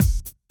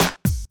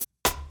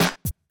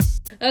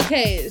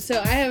Okay, so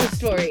I have a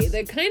story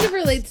that kind of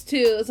relates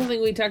to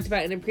something we talked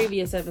about in a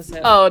previous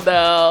episode. Oh,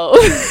 no.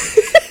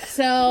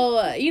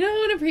 So, you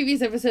know, in a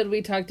previous episode,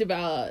 we talked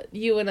about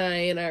you and I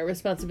and our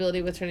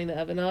responsibility with turning the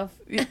oven off?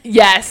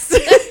 Yes.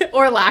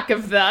 Or lack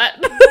of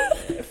that.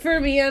 For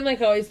me, I'm,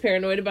 like, always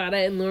paranoid about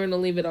it, and Lauren will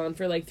leave it on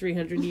for, like,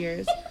 300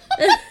 years.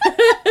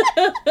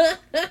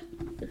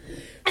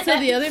 So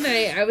the other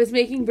night, I was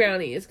making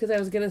brownies, because I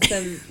was going to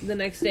spend the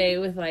next day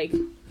with, like,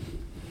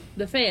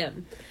 the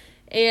fam.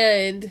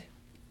 And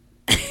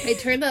I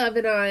turn the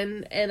oven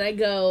on, and I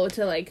go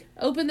to, like,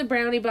 open the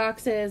brownie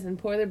boxes and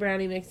pour the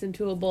brownie mix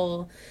into a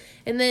bowl.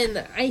 And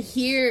then I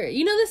hear,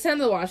 you know the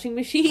sound of the washing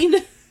machine?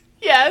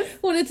 Yes.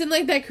 When it's in,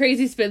 like, that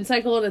crazy spin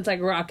cycle and it's,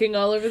 like, rocking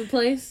all over the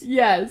place?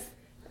 Yes.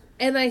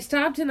 And I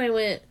stopped and I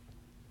went,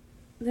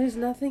 there's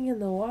nothing in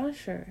the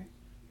washer.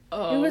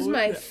 Oh. It was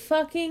my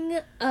fucking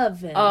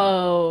oven.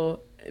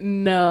 Oh,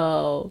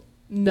 no.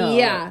 No.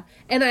 Yeah.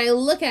 And I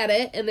look at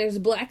it, and there's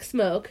black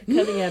smoke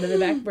coming out of the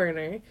back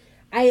burner.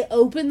 I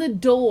open the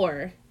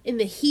door, and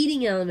the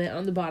heating element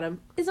on the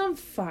bottom is on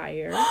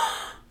fire.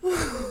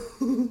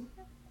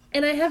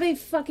 And I have a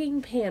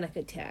fucking panic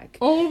attack.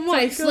 Oh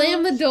my god. So I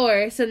slam the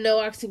door so no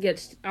oxygen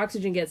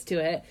gets to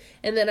it.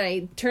 And then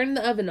I turn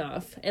the oven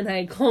off, and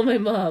I call my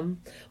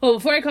mom. Well,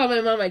 before I call my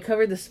mom, I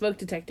covered the smoke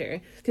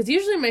detector. Because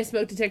usually my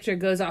smoke detector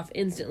goes off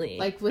instantly.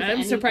 Like with I'm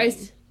anything.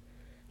 surprised.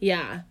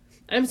 Yeah.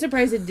 I'm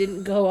surprised it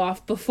didn't go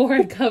off before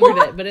I covered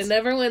it, but it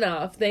never went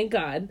off. Thank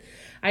God.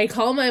 I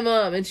call my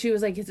mom, and she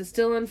was like, is it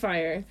still on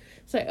fire?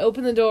 So I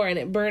opened the door, and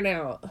it burned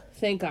out.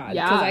 Thank God.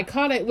 Yeah. Because I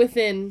caught it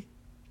within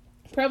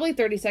probably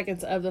 30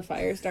 seconds of the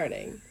fire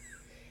starting.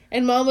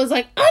 And Mom was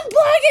like, unplug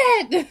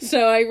it!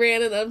 So I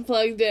ran and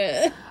unplugged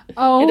it.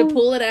 Oh. Had to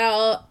pull it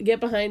out, get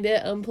behind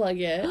it, unplug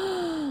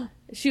it.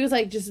 She was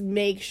like, just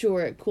make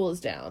sure it cools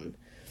down.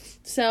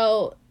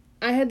 So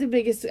I had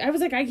I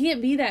was like, I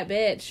can't be that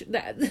bitch.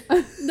 That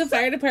the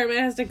fire department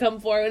has to come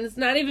forward, and it's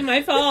not even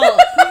my fault.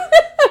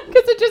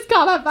 Because it just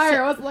caught on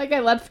fire. It wasn't like I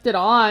left it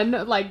on,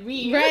 like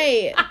me.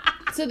 Right.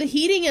 So the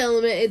heating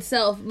element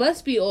itself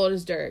must be old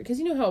as dirt. Because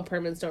you know how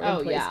apartments don't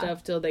replace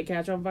stuff till they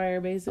catch on fire,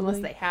 basically.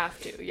 Unless they have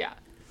to, yeah.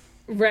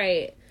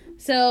 Right.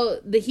 So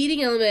the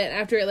heating element,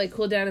 after it like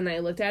cooled down and I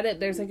looked at it,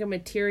 there's like a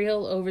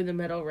material over the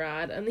metal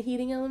rod on the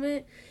heating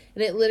element.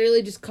 And it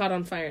literally just caught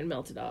on fire and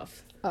melted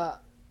off.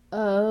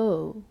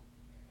 Oh.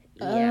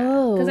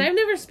 Yeah. Because I've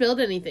never spilled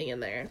anything in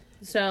there.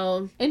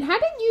 So. And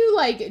hadn't you,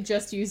 like,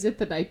 just used it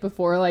the night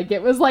before? Like,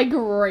 it was, like,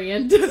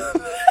 random.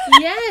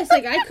 Yes,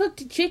 like, I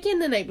cooked chicken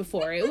the night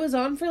before. It was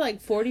on for, like,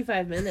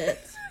 45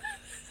 minutes.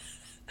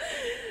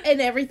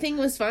 And everything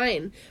was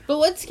fine. But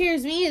what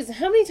scares me is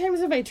how many times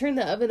have I turned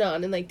the oven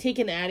on and, like,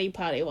 taken Addy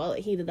Potty while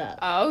it heated up?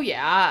 Oh,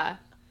 yeah.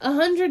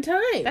 100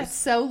 times. That's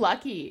so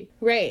lucky.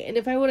 Right. And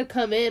if I would have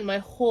come in, my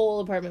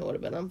whole apartment would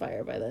have been on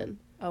fire by then.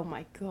 Oh,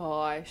 my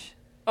gosh.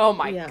 Oh,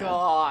 my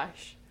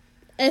gosh.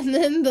 And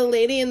then the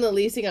lady in the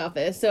leasing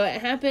office. So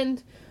it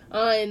happened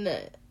on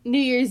New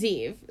Year's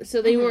Eve.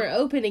 So they weren't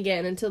open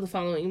again until the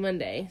following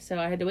Monday. So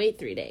I had to wait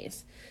 3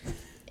 days.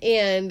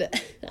 And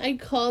I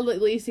called the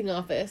leasing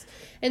office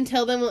and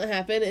tell them what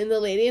happened. And the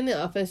lady in the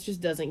office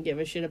just doesn't give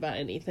a shit about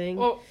anything.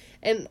 Well,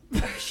 and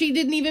she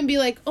didn't even be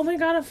like, oh my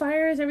God, a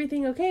fire. Is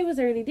everything okay? Was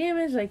there any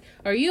damage? Like,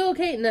 are you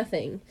okay?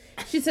 Nothing.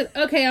 She said,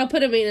 okay, I'll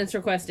put a maintenance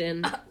request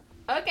in.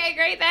 Okay,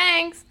 great,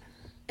 thanks.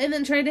 And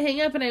then tried to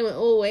hang up. And I went,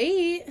 oh,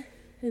 wait.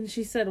 And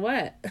she said,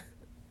 what?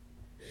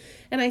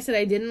 And I said,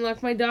 I didn't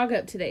lock my dog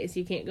up today,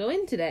 so you can't go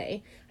in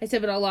today. I said,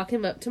 but I'll lock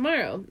him up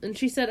tomorrow. And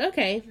she said,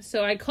 okay.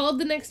 So I called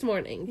the next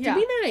morning to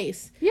be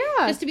nice.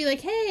 Yeah. Just to be like,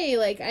 hey,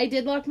 like, I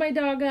did lock my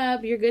dog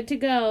up. You're good to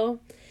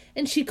go.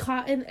 And she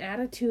caught an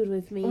attitude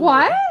with me.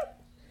 What?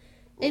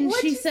 And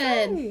What'd she you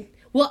said, say?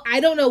 well,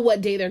 I don't know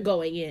what day they're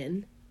going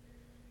in.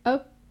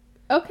 Oh,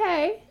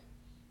 okay.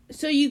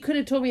 So you could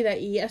have told me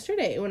that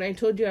yesterday when I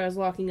told you I was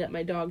locking up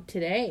my dog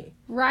today.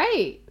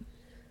 Right.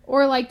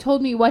 Or, like,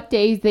 told me what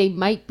days they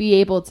might be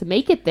able to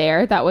make it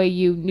there. That way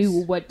you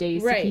knew what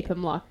days to keep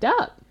him locked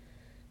up.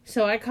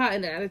 So I caught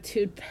an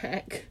attitude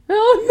back.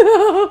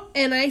 Oh,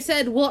 no. And I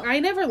said, well, I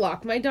never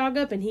lock my dog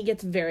up, and he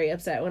gets very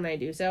upset when I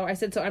do so. I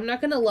said, so I'm not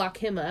going to lock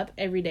him up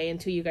every day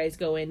until you guys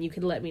go in. You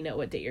can let me know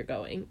what day you're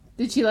going.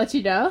 Did she let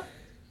you know?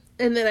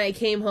 And then I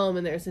came home,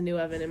 and there's a new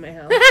oven in my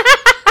house.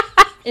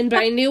 And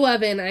by new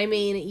oven, I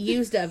mean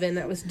used oven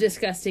that was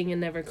disgusting and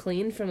never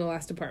cleaned from the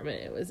last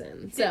apartment it was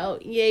in. So,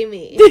 yay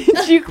me.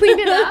 Did you clean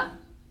it up?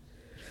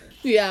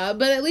 Yeah,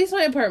 but at least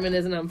my apartment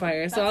isn't on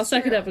fire, so I'll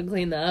suck it up and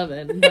clean the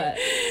oven. But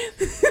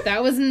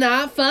that was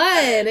not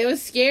fun. It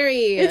was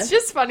scary. It's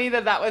just funny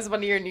that was one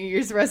of your New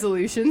Year's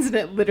resolutions, and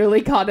it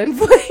literally caught in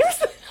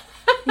flames.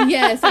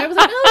 Yes, I was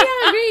like,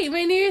 oh yeah, great.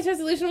 My New Year's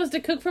resolution was to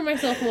cook for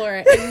myself more,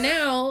 and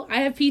now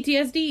I have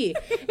PTSD.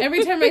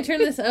 Every time I turn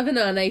this oven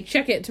on, I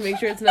check it to make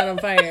sure it's not on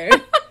fire.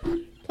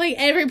 Like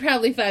every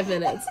probably 5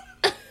 minutes.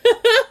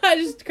 I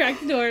just crack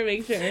the door and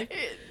make sure.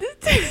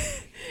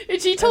 And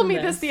she told me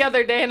this the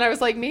other day, and I was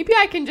like, maybe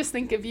I can just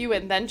think of you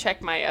and then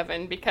check my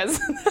oven, because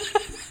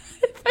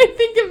if I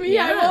think of me,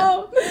 I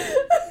won't.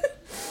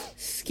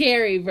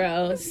 Scary,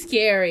 bro.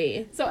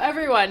 Scary. So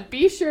everyone,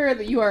 be sure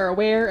that you are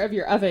aware of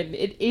your oven.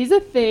 It is a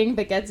thing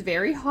that gets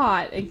very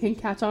hot and can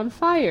catch on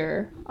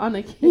fire on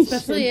occasion.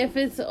 Especially if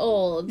it's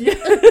old.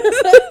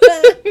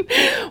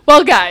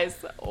 Well,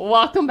 guys,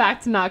 welcome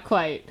back to Not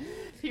Quite.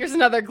 Here's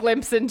another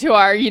glimpse into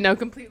our,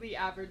 completely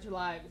average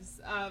lives.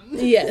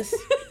 Yes.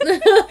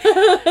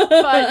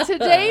 But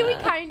today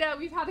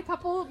we've had a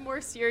couple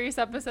more serious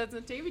episodes,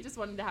 and today we just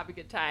wanted to have a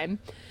good time.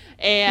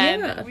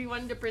 And we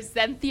wanted to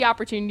present the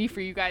opportunity for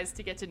you guys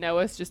to get to know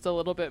us just a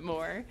little bit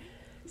more.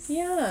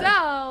 Yeah.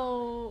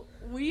 So,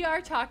 we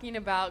are talking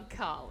about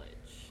college.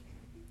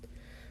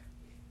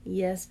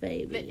 Yes,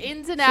 baby. The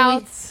ins and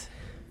outs.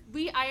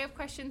 I have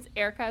questions.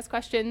 Erica has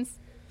questions.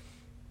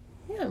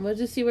 Yeah, we'll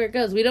just see where it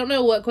goes. We don't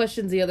know what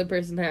questions the other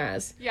person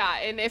has. Yeah,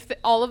 and if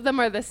all of them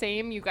are the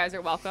same, you guys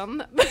are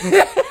welcome.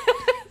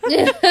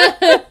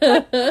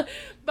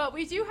 But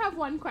we do have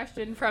one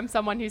question from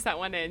someone who sent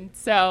one in,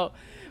 so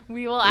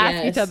we will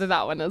ask each other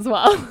that one as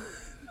well.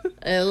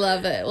 I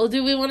love it. Well,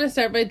 do we want to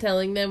start by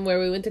telling them where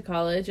we went to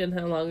college and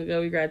how long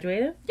ago we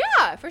graduated?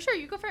 Yeah, for sure.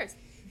 You go first.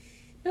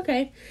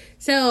 Okay.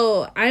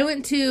 So, I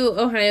went to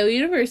Ohio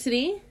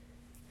University,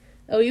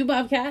 OU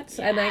Bobcats,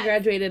 and I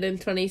graduated in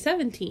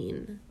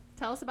 2017.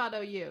 Tell us about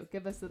OU.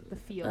 Give us the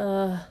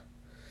feel.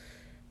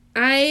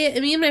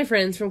 Me and my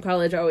friends from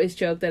college always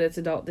joke that it's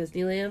adult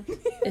Disneyland.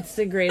 It's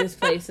the greatest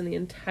place in the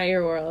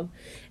entire world,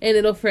 and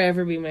it'll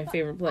forever be my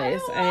favorite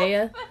place.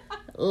 I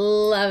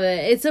love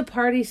it. It's a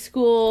party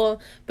school,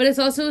 but it's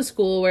also a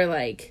school where,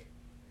 like,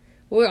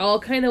 we're all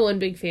kind of one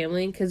big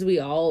family because we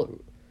all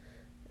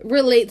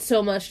relate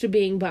so much to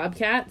being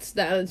Bobcats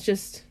that it's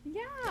just...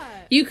 Yeah.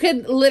 You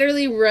could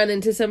literally run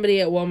into somebody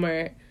at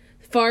Walmart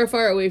far,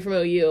 far away from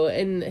OU,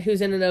 and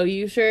who's in an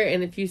OU shirt,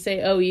 and if you say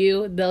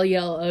OU, they'll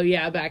yell, "Oh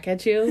yeah," back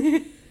at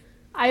you.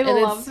 I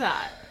love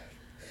that.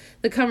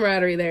 The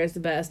camaraderie there is the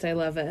best. I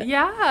love it.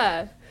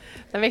 Yeah.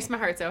 That makes my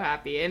heart so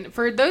happy. And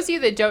for those of you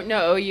that don't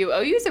know OU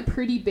is a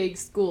pretty big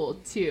school,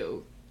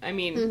 too. I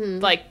mean,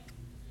 like,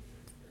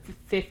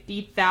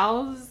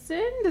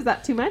 50,000? Is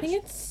that too much? I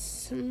think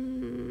it's,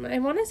 I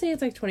want to say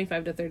it's like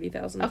 25 to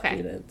 30,000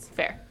 students.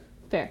 Fair.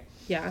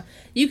 Yeah.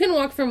 You can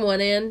walk from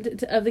one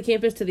end of the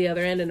campus to the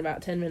other end in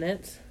about 10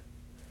 minutes.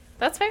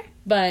 That's fair.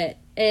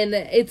 And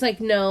it's, like,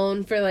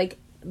 known for, like,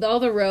 all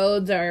the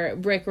roads are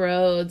brick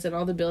roads and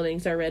all the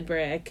buildings are red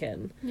brick.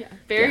 And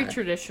very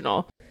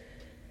traditional.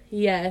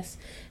 Yes.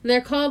 And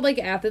they're called, like,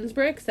 Athens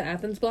bricks, the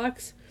Athens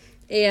blocks.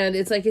 And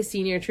it's, like, a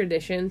senior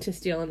tradition to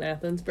steal an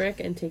Athens brick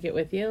and take it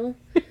with you.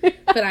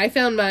 But I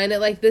found mine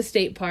at, like, the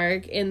state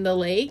park in the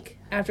lake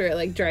after it,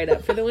 like, dried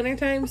up for the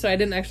wintertime. So I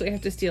didn't actually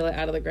have to steal it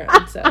out of the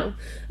ground, so.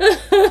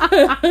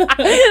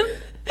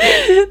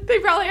 They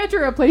probably have to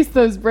replace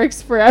those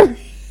bricks for every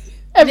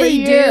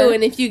year. They do,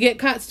 and if you get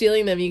caught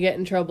stealing them, you get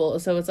in trouble.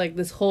 So it's, like,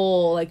 this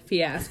whole, like,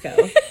 fiasco.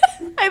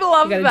 I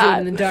love that. You gotta do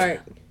it in the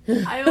dark.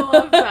 I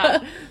love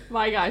that.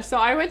 My gosh. So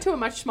I went to a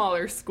much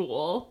smaller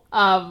school.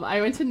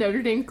 I went to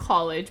Notre Dame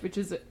College, which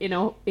is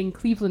in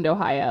Cleveland,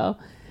 Ohio.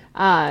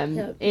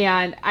 And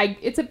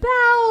it's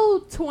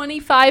about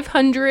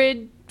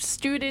 2,500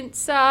 student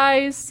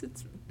size.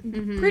 It's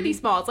pretty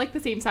small. It's like the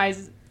same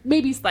size,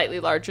 maybe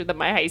slightly larger than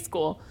my high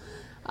school.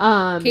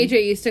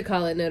 KJ used to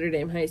call it Notre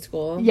Dame High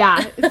School.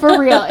 Yeah, for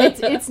real.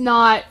 It's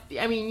not,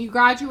 I mean, you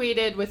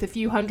graduated with a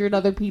few hundred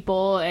other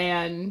people,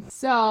 and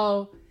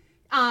so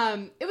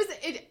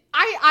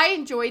I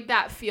enjoyed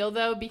that feel,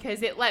 though,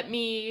 because it let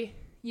me,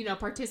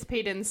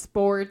 participate in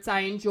sports.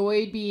 I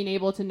enjoyed being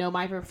able to know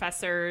my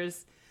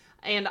professors.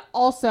 And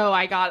also,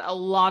 I got a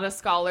lot of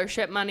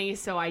scholarship money,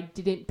 so I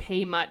didn't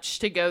pay much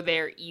to go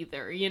there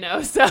either,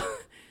 So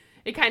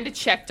it kind of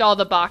checked all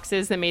the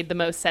boxes that made the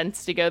most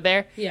sense to go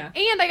there. Yeah.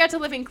 And I got to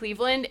live in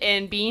Cleveland,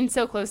 and being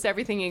so close to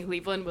everything in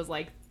Cleveland was,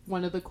 like,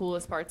 one of the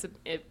coolest parts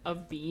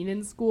of being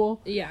in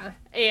school. Yeah.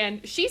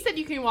 And she said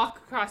you can walk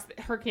across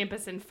her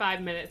campus in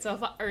 5 minutes,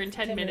 or in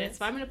 10 minutes.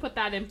 So I'm going to put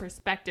that in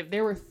perspective.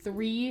 There were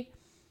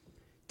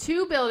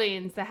two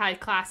buildings that had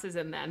classes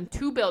in them,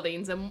 2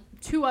 buildings, and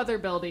 2 other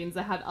buildings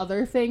that had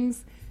other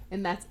things,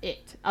 and that's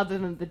it, other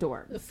than the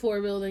dorm.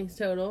 4 buildings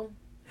total.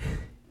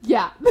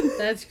 Yeah.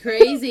 That's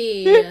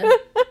crazy.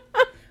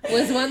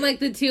 Was one like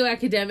the 2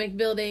 academic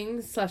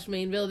buildings /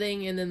 main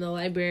building, and then the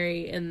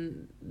library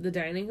and the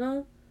dining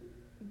hall?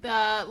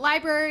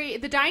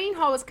 The dining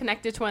hall was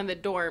connected to one of the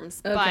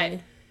dorms, but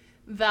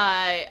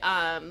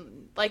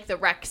the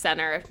rec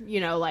center,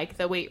 like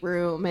the weight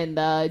room and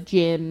the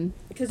gym.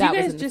 Because you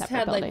guys just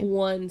had building. Like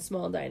one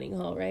small dining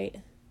hall, right?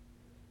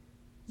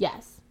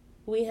 Yes.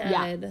 We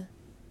had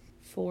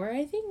 4,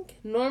 I think.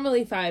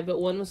 Normally 5, but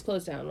one was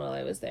closed down while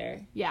I was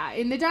there. Yeah,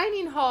 in the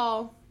dining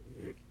hall,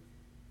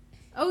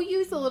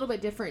 OU's a little bit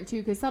different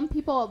too, because some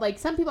people I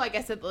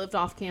guess that lived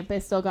off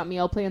campus still got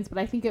meal plans, but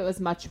I think it was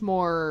much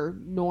more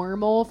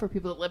normal for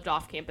people that lived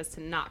off campus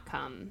to not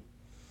come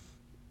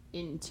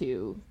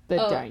into the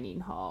dining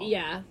hall.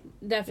 Yeah,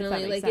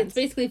 definitely. Like, sense. It's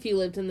basically if you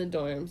lived in the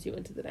dorms, you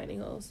went to the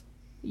dining halls.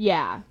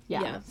 Yeah.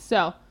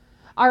 So,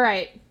 all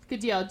right, good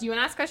deal. Do you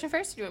want to ask a question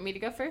first, or do you want me to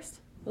go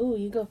first? Oh,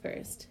 you go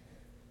first.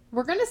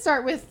 We're going to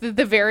start with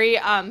the very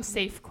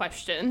safe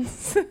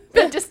questions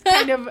that just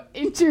kind of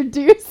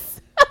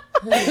introduce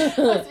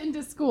us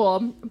into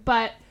school.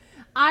 But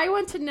I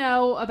want to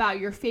know about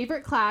your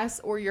favorite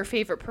class or your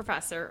favorite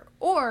professor,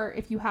 or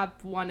if you have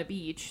one of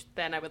each,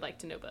 then I would like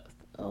to know both.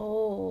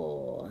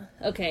 Oh,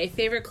 okay.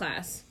 Favorite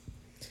class.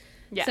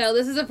 Yes. So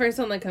this is the first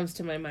one that comes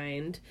to my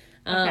mind.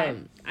 Okay.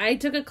 I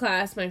took a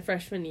class my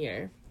freshman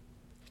year,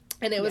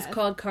 and it was Yes.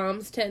 called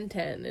Comms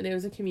 1010, and it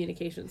was a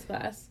communications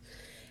class.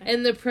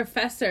 And the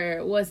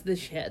professor was the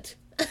shit.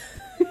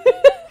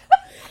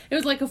 It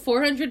was like a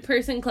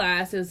 400-person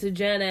class. It was a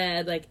gen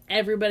ed. Like,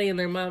 everybody and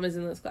their mom is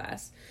in this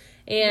class.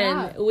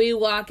 And we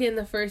walk in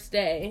the first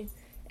day,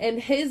 and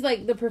his,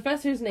 like, the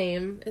professor's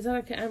name, is that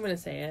okay? I'm going to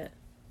say it.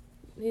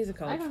 He's a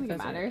college I don't think it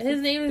professor. matters.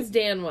 His name is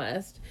Dan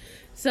West.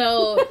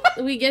 So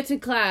we get to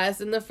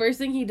class, and the first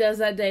thing he does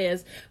that day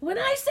is, when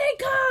I say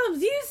comms,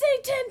 you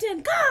say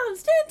 1010,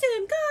 comms,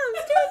 1010, comms,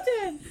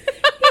 1010.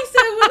 He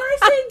said, when I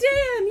say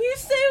Dan, you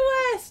say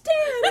West,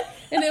 Dan.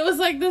 And it was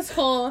like this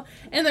whole,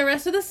 and the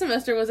rest of the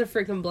semester was a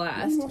freaking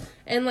blast.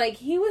 And like,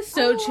 he was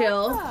so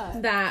chill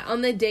that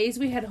on the days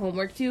we had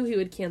homework due, he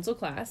would cancel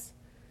class.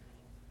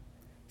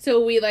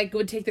 So we like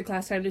would take the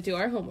class time to do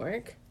our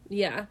homework.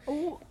 Yeah.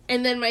 Oh.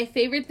 And then my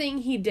favorite thing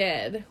he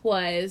did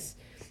was,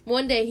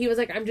 one day he was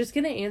like, I'm just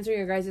going to answer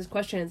your guys'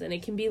 questions, and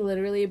it can be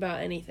literally about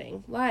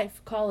anything.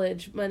 Life,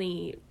 college,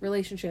 money,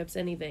 relationships,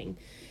 anything.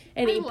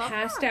 And he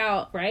passed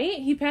out, right?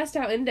 He passed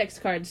out index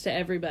cards to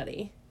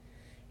everybody.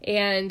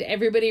 And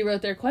everybody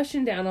wrote their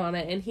question down on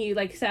it, and he,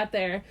 like, sat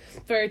there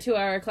for a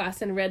 2-hour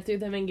class and read through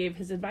them and gave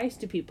his advice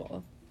to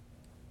people.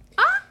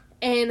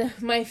 And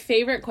my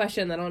favorite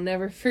question that I'll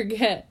never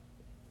forget,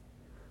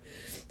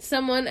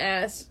 someone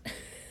asked...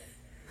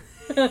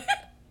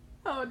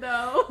 Oh,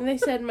 no. And they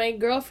said, my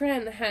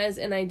girlfriend has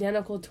an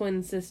identical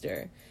twin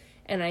sister,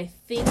 and I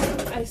think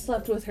I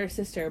slept with her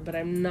sister, but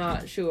I'm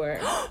not sure.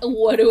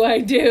 What do I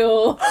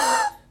do?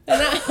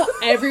 And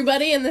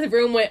everybody in the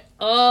room went,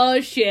 oh,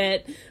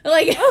 shit.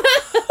 Like,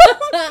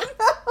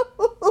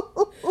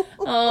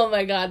 oh,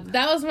 my God.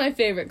 That was my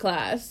favorite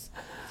class.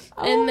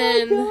 And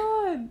then,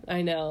 God.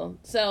 I know.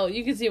 So,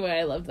 you can see why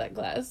I loved that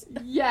class.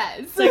 Yes.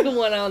 It's like the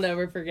one I'll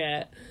never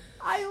forget.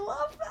 I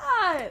love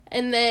that.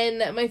 And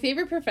then my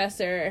favorite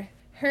professor,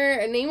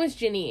 her name was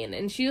Janine,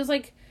 and she was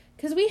like,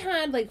 because we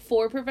had like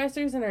 4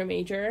 professors in our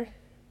major.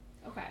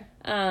 Okay.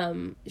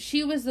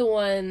 She was the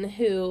one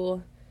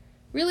who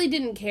really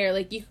didn't care.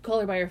 Like, you could call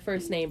her by her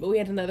first name, but we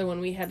had another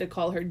one we had to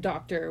call her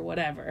doctor or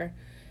whatever.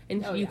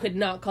 And you could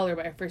not call her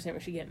by her first name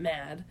or she'd get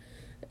mad.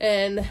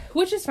 And,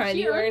 which is fine,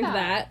 you earned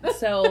that.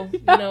 So,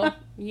 you know,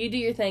 you do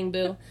your thing,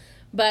 boo.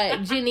 But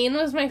Janine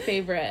was my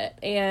favorite.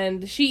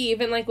 And she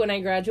even, like, when I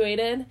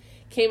graduated,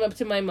 came up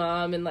to my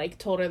mom and, like,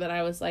 told her that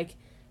I was, like,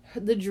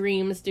 the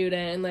dream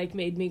student and, like,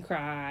 made me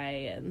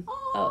cry. And,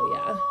 oh,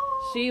 yeah.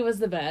 She was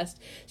the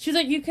best. She's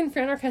like, you can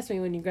friend request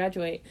me when you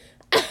graduate.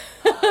 My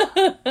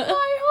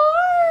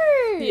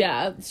heart!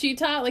 Yeah. She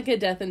taught, like, a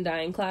death and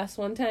dying class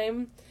one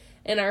time.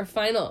 And our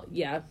final,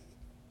 yeah.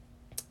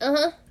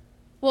 Uh-huh.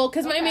 Well,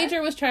 because my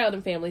major was child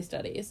and family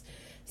studies.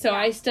 So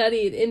I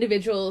studied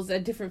individuals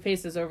at different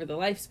phases over the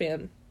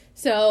lifespan.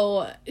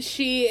 So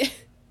she,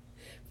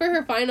 for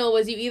her final,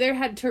 was you either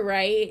had to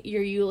write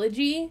your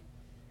eulogy,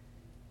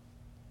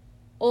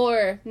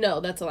 or, no,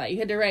 that's a lie. You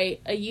had to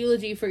write a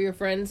eulogy for your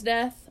friend's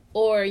death,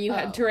 or you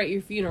had to write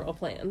your funeral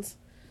plans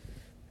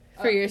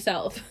for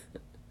yourself.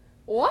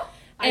 What?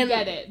 I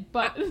get it,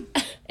 but...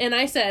 And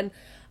I said,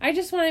 I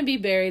just want to be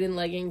buried in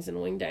leggings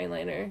and winged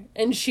eyeliner.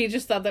 And she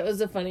just thought that was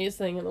the funniest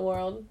thing in the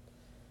world.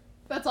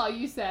 That's all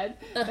you said?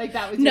 Like,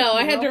 that was No,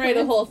 I had to write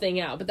the whole thing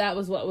out, but that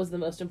was what was the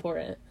most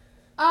important.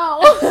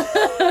 Oh.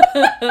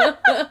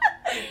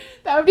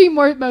 That would be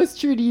most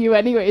true to you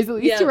anyways. At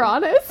least you're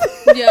honest.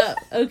 Yeah.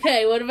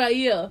 Okay, what about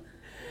you?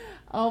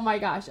 Oh my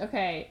gosh.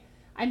 Okay.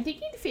 I'm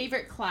thinking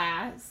favorite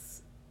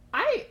class.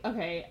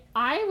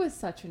 I was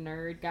such a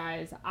nerd,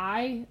 guys.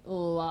 I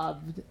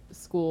loved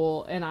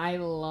school and I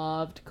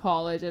loved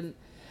college and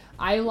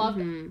I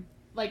loved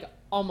like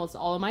almost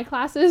all of my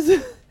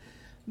classes.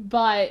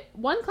 But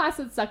one class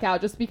that stuck out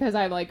just because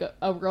I'm like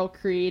a real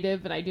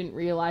creative and I didn't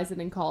realize it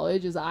in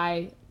college is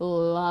I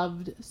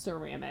loved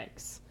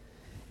ceramics.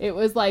 It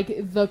was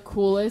like the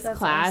coolest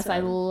class. Awesome. I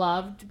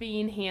loved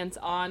being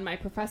hands-on. My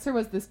professor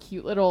was this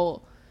cute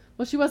little,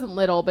 well, she wasn't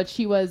little, but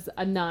she was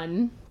a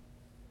nun.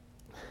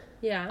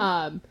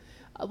 Yeah.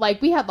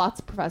 Like we had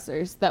lots of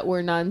professors that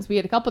were nuns. We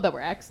had a couple that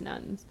were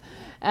ex-nuns.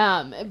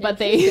 But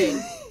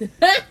they,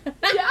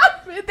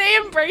 they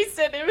embraced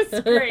it. It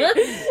was great.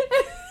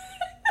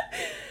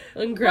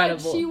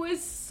 Incredible. But she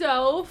was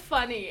so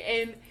funny.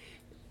 And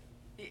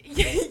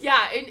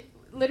yeah, and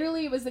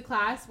literally it was a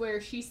class where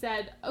she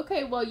said,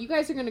 okay, well, you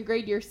guys are going to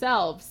grade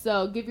yourselves.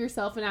 So give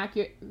yourself an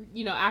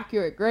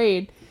accurate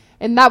grade.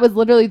 And that was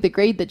literally the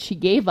grade that she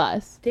gave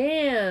us.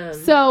 Damn.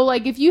 So,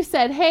 like, if you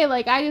said, hey,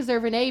 like, I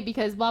deserve an A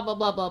because blah, blah,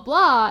 blah, blah,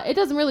 blah, it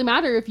doesn't really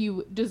matter if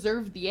you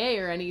deserve the A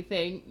or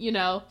anything, you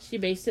know. She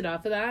based it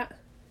off of that?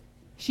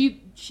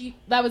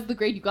 That was the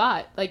grade you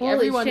got. Like, Holy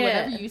everyone, shit.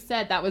 whatever you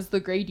said, that was the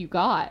grade you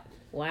got.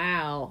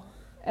 Wow.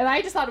 And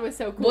I just thought it was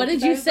so cool. What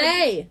did you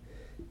say?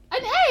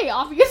 Like, an A,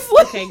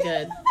 obviously. Okay,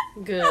 good.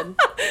 Good.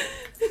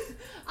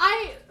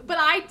 But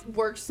I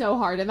worked so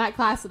hard in that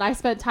class, and I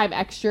spent time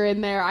extra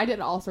in there. I did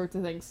all sorts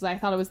of things because I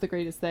thought it was the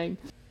greatest thing.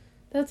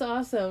 That's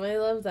awesome. I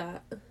love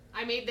that.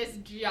 I made this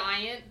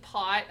giant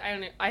pot. I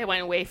don't know. I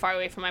went way far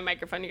away from my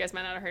microphone. You guys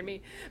might not have heard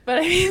me. But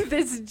I made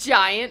this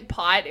giant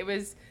pot. It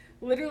was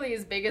literally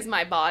as big as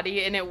my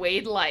body, and it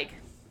weighed like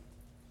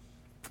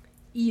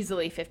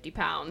easily 50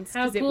 pounds.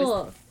 How cool. It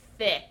was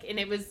thick, and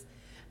it was...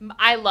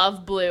 I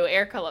love blue.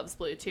 Erica loves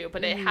blue too,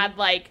 but it had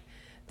like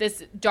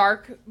this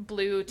dark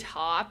blue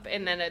top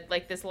and then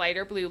like this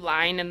lighter blue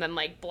line and then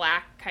like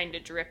black kind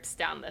of drips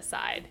down the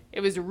side.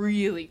 It was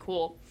really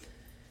cool.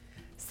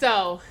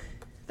 So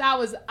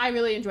I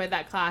really enjoyed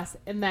that class.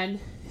 And then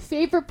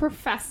favorite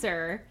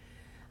professor,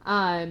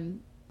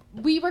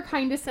 we were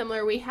kind of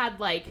similar. We had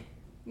like,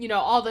 you know,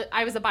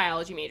 I was a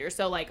biology major.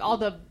 So like all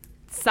the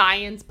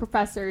science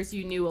professors,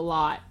 you knew a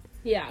lot.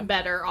 Yeah.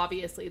 Better,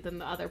 obviously, than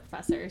the other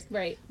professors.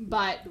 Right.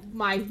 But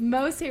my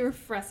most favorite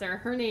professor,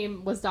 her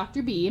name was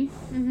Dr. B.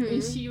 Mm-hmm.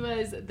 And she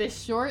was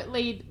this short,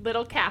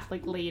 little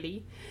Catholic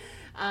lady.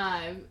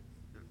 A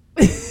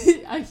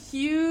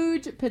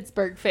huge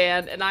Pittsburgh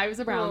fan, and I was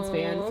a Browns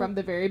fan from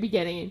the very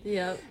beginning.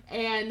 Yep.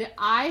 And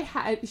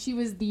she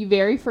was the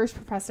very first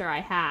professor I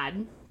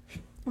had,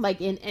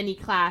 like, in any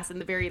class, and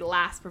the very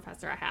last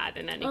professor I had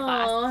in any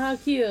class. Oh, how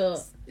cute.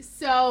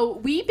 So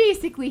we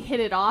basically hit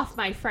it off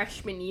my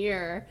freshman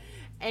year.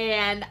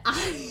 And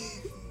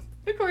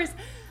of course,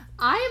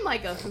 I am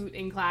like a hoot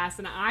in class,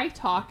 and I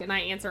talk and I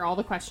answer all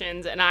the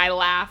questions, and I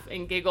laugh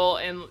and giggle,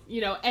 and,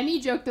 you know, any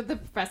joke that the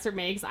professor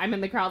makes, I'm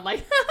in the crowd like,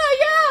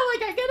 yeah,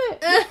 like, I get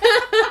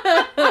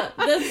it.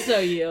 That's so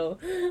you.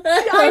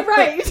 I'm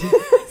right.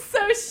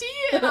 So she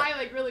and I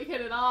like really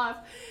hit it off.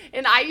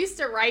 And I used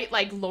to write,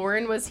 like,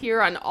 Lauren was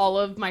here on all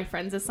of my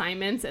friends'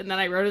 assignments, and then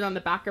I wrote it on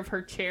the back of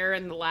her chair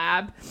in the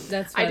lab.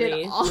 That's funny. I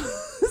did all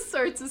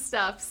sorts of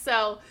stuff.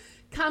 So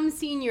come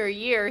senior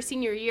year,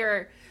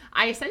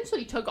 I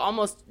essentially took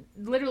almost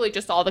literally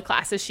just all the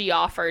classes she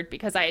offered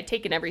because I had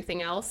taken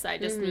everything else. I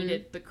just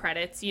needed the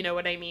credits, you know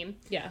what I mean?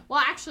 Yeah.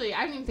 Well, actually,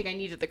 I don't even think I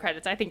needed the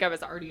credits. I think I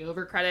was already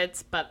over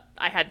credits, but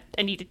I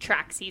needed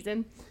track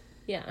season.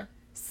 Yeah.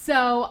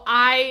 So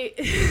I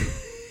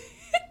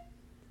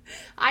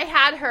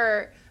had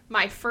her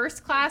my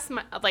first class,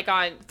 like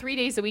on 3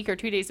 days a week or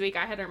 2 days a week.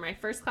 I had her my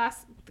first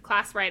class, the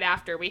class right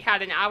after. We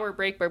had an hour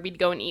break where we'd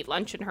go and eat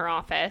lunch in her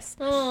office.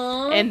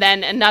 Aww. And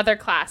then another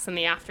class in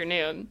the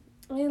afternoon.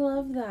 I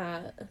love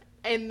that.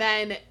 And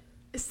then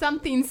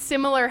something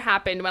similar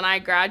happened when I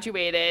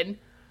graduated.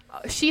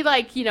 She,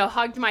 like, you know,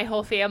 hugged my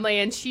whole family,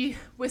 and she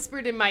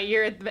whispered in my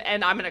ear,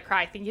 and I'm going to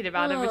cry thinking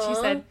about it, but she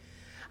said,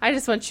 I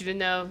just want you to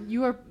know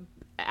you are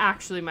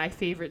actually my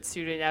favorite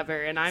student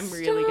ever, and I'm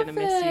really going to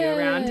miss you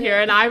around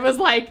here. And I was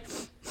like,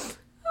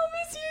 I'll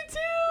miss you too.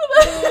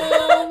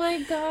 Oh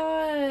my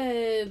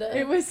God.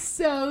 It was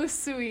so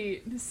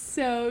sweet.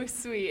 So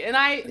sweet. And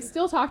I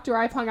still talk to her.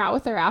 I've hung out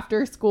with her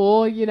after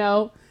school, you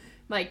know,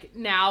 like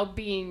now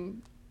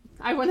being,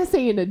 I want to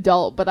say an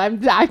adult, but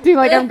I'm acting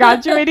like I'm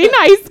graduating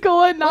high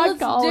school and not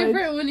college. It's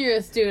different when you're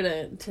a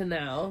student to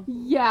now.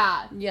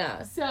 Yeah.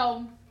 Yeah.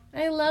 So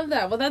I love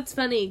that. Well, that's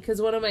funny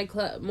because one of my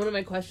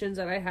questions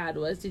that I had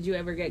was, did you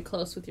ever get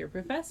close with your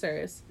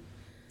professors?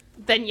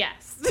 Then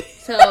yes.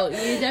 So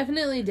you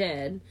definitely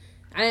did.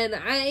 And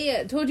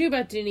I told you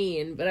about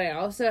Janine, but I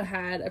also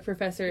had a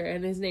professor,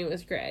 and his name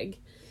was Greg.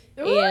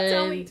 Ooh,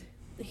 and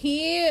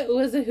he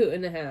was a hoot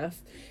and a half.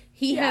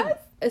 He had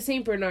a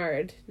St.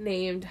 Bernard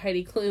named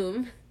Heidi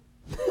Klum.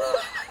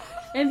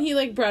 And he,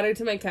 like, brought her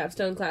to my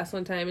capstone class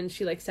one time, and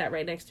she, like, sat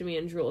right next to me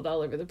and drooled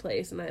all over the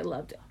place, and I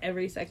loved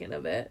every second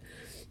of it.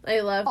 I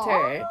loved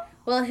her.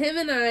 Well, him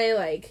and I,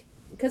 like,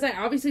 because I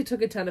obviously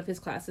took a ton of his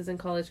classes in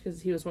college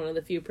because he was one of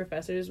the few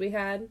professors we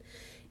had.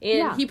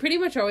 And he pretty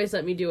much always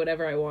let me do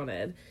whatever I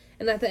wanted.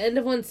 And at the end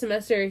of one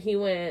semester, he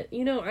went,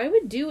 you know, I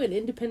would do an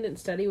independent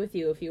study with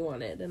you if you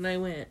wanted. And I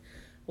went,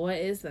 what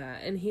is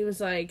that? And he was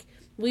like,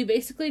 we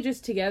basically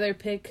just together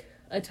pick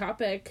a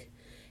topic,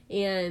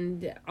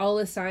 and I'll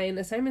assign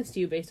assignments to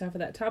you based off of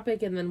that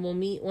topic, and then we'll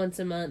meet once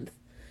a month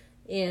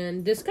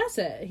and discuss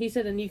it. He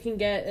said, and you can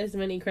get as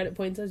many credit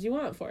points as you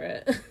want for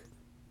it.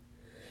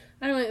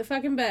 I went,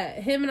 fucking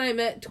bet. Him and I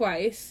met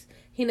twice.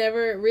 He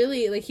never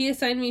really, like, he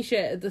assigned me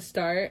shit at the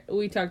start.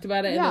 We talked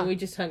about it, and then we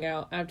just hung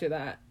out after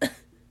that.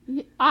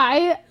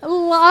 I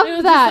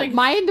love that. Like,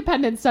 my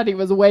independent study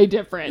was way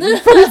different.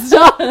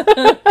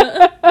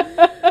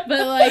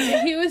 But,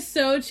 like, he was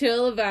so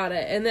chill about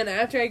it. And then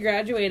after I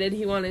graduated,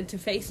 he wanted to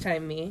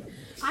FaceTime me.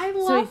 I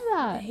love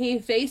that. He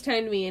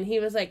FaceTimed me, and he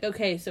was like,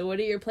 okay, so what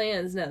are your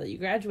plans now that you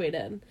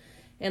graduated?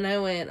 And I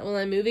went, well,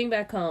 I'm moving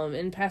back home,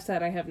 and past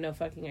that, I have no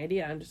fucking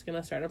idea. I'm just going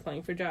to start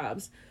applying for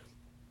jobs.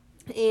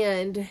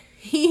 And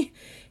he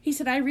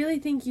said, I really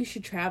think you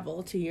should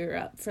travel to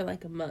Europe for,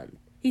 like, a month.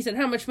 He said,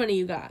 how much money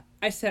you got?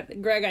 I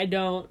said, Greg, I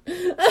don't.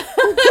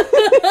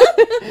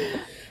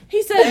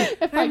 He said,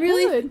 I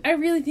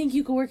really think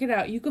you could work it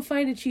out. You could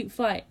find a cheap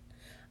flight.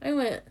 I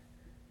went,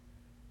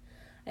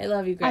 I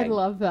love you, Greg. I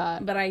love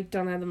that. But I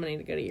don't have the money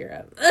to go to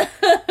Europe.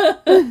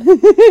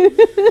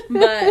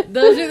 But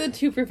those are the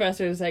two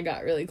professors I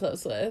got really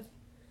close with.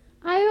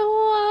 I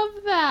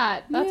love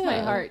that. That's my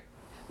Yeah. heart.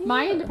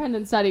 My Yeah.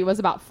 independent study was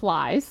about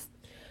flies.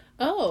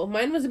 Oh,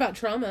 mine was about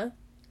trauma.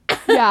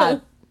 Yeah.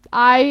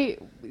 I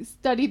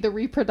studied the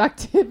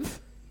reproductive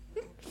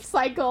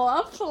cycle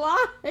of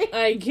flies.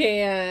 I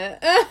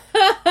can't.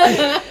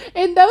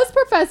 And those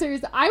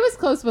professors, I was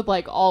close with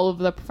like all of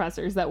the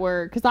professors that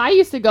were, because I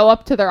used to go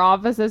up to their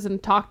offices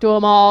and talk to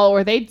them all,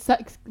 or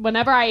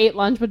whenever I ate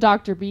lunch with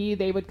Dr. B,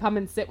 they would come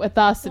and sit with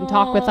us and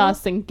talk with Aw.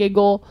 us and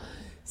giggle.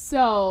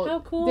 So How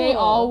cool. they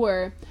all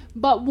were.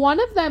 But one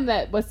of them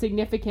that was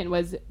significant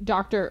was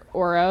Dr.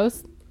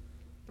 Oros.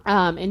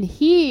 And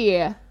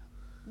he,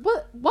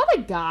 what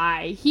a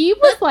guy. He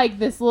was like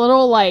this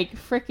little like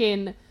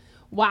freaking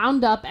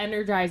wound up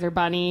Energizer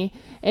bunny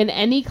in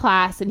any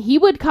class, and he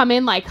would come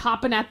in like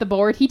hopping at the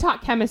board. He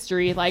taught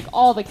chemistry, like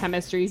all the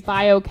chemistries,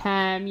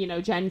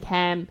 biochem, gen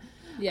chem.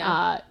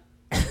 Yeah.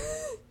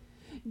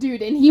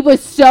 Dude, and he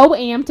was so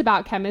amped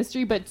about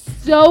chemistry, but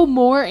so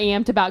more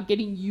amped about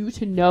getting you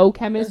to know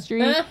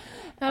chemistry. How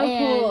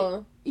And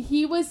cool.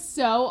 he was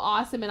so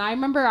awesome. And I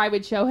remember I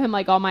would show him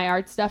like all my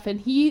art stuff, and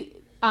he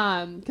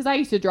because I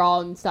used to draw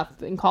and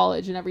stuff in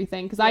college and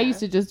everything, because I Yeah. used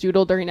to just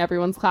doodle during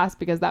everyone's class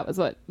because that was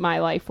what my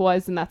life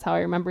was, and that's how I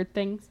remembered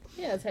things.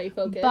 Yeah, that's how you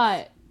focus.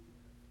 But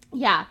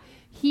yeah,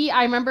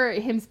 I remember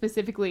him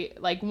specifically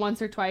like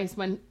once or twice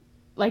when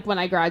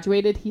I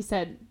graduated, he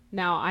said,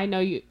 "Now I know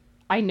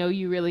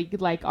you really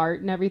like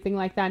art and everything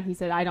like that." And he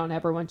said, "I don't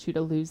ever want you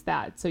to lose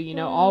that. So,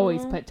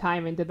 always put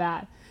time into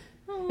that."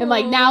 And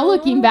like now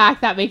looking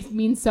back, that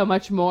means so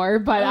much more.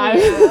 But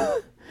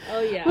Oh,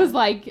 yeah. was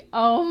like,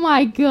 oh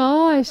my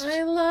gosh.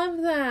 I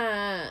love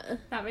that.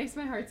 That makes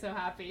my heart so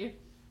happy.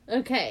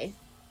 Okay.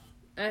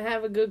 I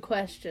have a good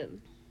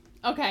question.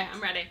 Okay, I'm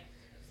ready.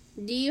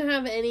 Do you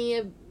have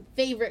any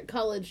favorite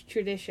college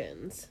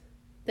traditions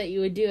that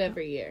you would do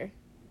every year?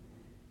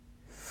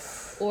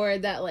 Or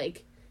that,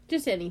 like,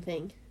 just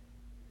anything?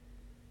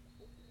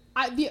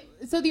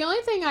 So the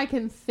only thing I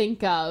can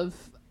think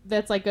of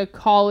that's like a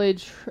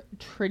college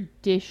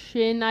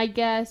tradition, I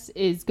guess,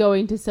 is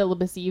going to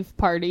syllabus eve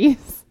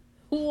parties.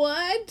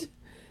 What?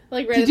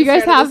 Like, right Did at you the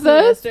guys start of have the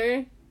those?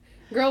 semester?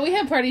 Girl, we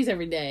have parties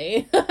every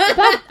day.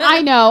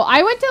 I know.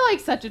 I went to like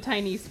such a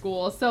tiny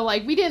school, so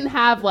like we didn't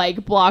have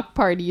like block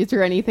parties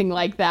or anything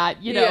like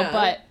that, Yeah.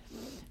 but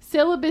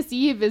syllabus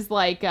eve is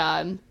like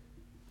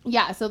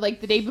so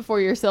like the day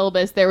before your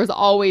syllabus there was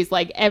always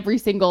like every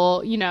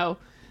single,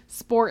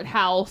 sport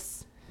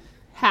house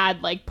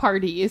had like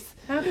parties.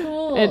 How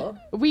cool.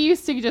 And we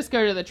used to just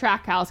go to the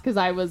track house because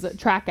I was a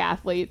track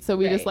athlete, so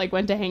we just Right. like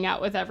went to hang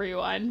out with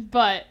everyone.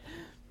 But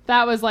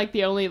that was like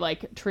the only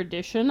like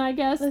tradition, I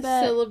guess. The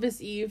that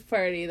syllabus eve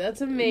party. That's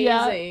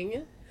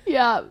amazing.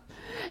 Yeah.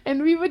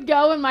 And we would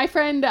go, and my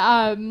friend,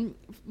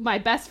 my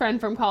best friend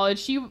from college,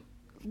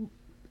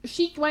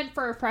 she went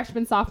for a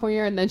freshman, sophomore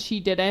year, and then she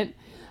didn't.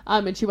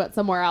 And she went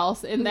somewhere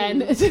else. And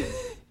then,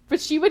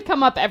 but she would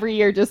come up every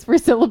year just for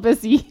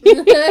syllabus eve.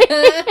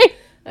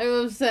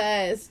 I'm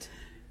obsessed.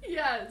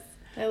 Yes.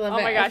 I love Oh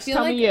it. my gosh, I feel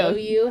tell like me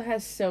you. OU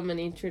has so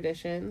many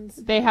traditions.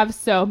 They have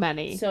so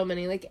many. So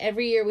many. Like,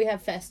 every year we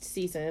have fest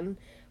season,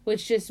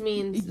 which just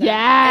means that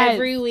Yes.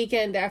 every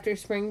weekend after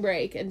spring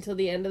break until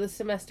the end of the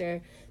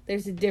semester,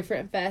 there's a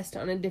different fest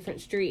on a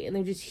different street, and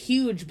they're just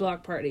huge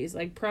block parties,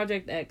 like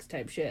Project X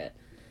type shit.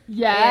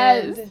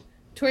 Yes. And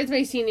towards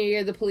my senior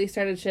year, the police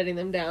started shutting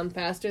them down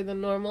faster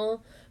than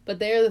normal, but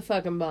they're the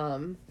fucking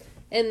bomb.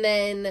 And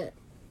then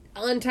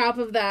on top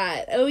of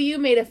that, OU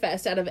made a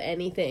fest out of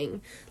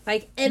anything.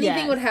 Like, anything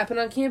Yes. would happen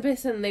on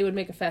campus, and they would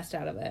make a fest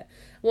out of it.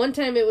 One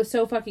time, it was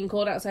so fucking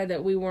cold outside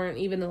that we weren't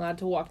even allowed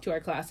to walk to our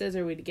classes,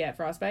 or we'd get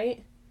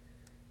frostbite.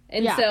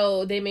 And Yeah.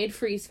 so they made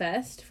Freeze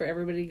Fest for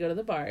everybody to go to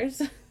the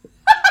bars.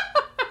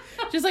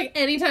 Just like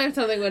anytime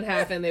something would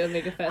happen, they would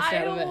make a fest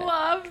out of it. I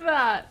love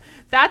that.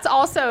 That's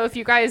also, if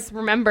you guys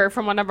remember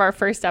from one of our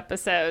first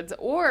episodes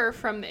or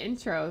from the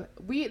intro,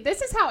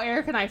 this is how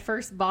Eric and I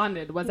first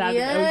bonded, was at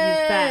an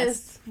OU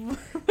Fest.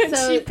 When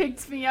So- she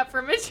picked me up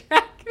from a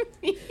track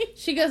meet.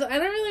 She goes, I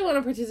don't really want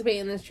to participate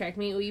in this track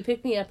meet. Will you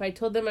pick me up? I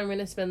told them I'm going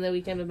to spend the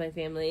weekend with my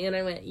family. And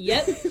I went,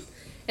 yep.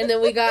 And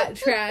then we got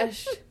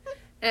trashed.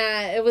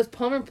 It was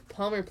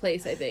Palmer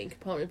Place, I think.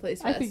 Palmer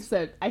Place Fest. I think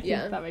so. I think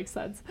Yeah. that makes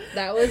sense.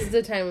 That was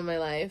the time of my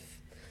life.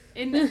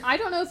 And I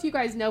don't know if you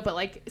guys know, but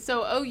like,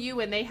 so OU,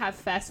 when they have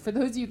fest, for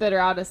those of you that are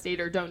out of state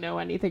or don't know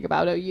anything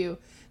about OU,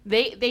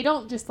 they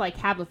don't just like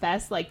have a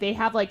fest. Like, they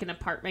have like an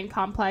apartment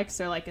complex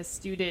or like a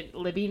student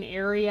living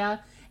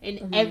area,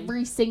 and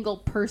every single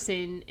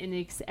person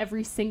in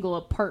every single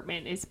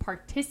apartment is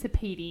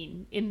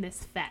participating in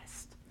this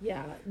fest.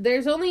 Yeah.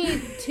 There's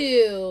only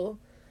two.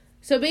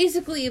 So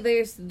basically,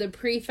 there's the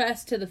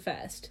pre-fest to the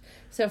fest.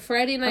 So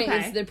Friday night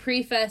Okay. is the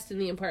pre-fest in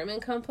the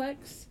apartment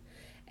complex.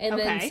 And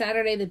then Okay.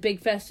 Saturday, the big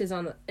fest is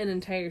on an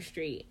entire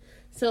street.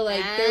 So,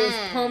 like, there was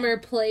Palmer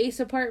Place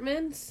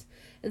apartments.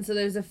 And so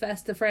there's a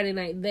fest the Friday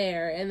night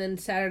there. And then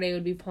Saturday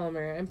would be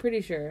Palmer. I'm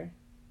pretty sure.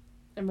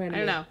 I don't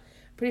know.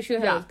 Pretty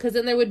sure that because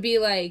then there would be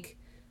like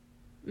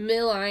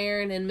Mill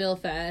Iron and Mill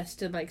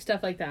Fest and like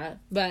stuff like that.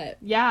 But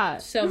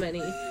so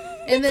many.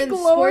 And then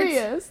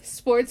glorious.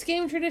 Sports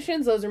game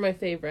traditions, those are my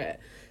favorite.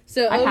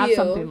 So I have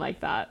something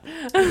like that.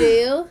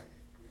 Dale?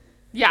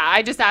 Yeah,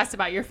 I just asked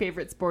about your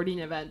favorite sporting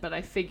event, but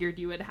I figured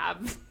you would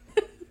have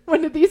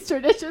one of these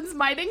traditions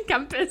might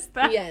encompass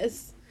that.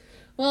 Yes.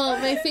 Well,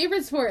 my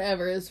favorite sport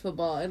ever is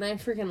football, and I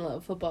freaking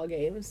love football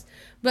games.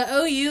 But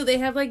OU, they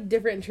have, like,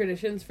 different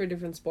traditions for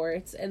different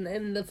sports. And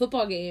in the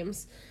football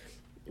games,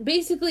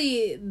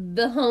 basically,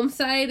 the home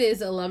side is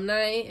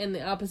alumni, and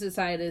the opposite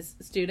side is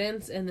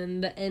students, and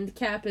then the end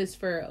cap is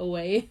for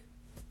away.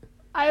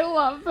 I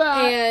love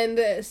that.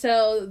 And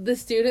so the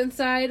student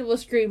side will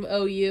scream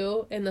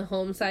OU, and the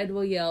home side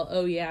will yell,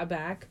 oh yeah,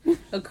 back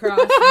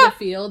across the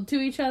field to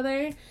each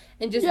other,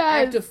 and just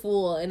act a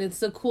fool. And it's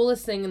the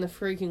coolest thing in the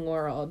freaking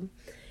world.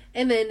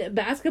 And then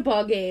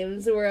basketball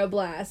games were a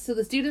blast. So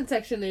the student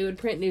section, they would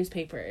print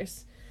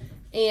newspapers.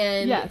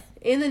 And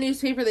in the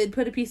newspaper, they'd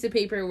put a piece of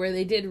paper where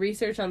they did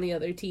research on the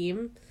other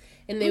team,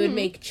 and they would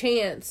make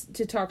chants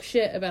to talk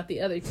shit about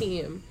the other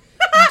team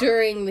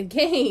during the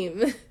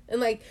game.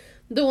 And, like,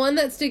 the one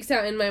that sticks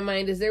out in my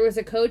mind is there was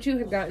a coach who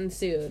had gotten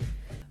sued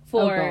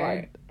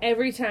for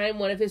every time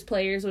one of his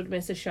players would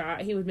miss a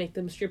shot, he would make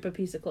them strip a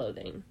piece of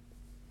clothing.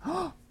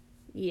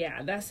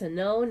 Yeah, that's a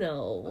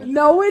no-no.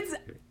 No, it's...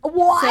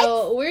 What?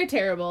 So, we're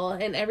terrible,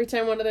 and every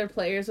time one of their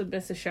players would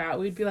miss a shot,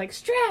 we'd be like,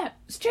 strap!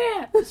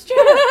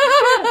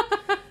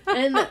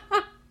 And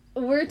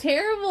we're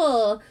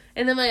terrible.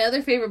 And then my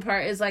other favorite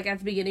part is, like, at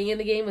the beginning of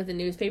the game with the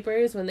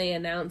newspapers, when they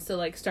announce the,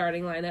 like,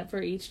 starting lineup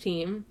for each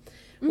team.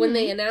 When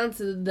they announced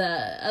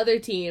the other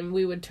team,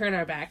 we would turn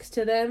our backs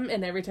to them,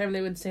 and every time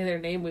they would say their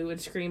name, we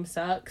would scream,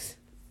 sucks.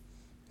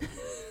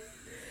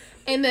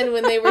 And then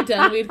when they were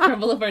done, we'd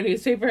crumble up our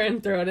newspaper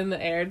and throw it in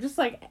the air. Just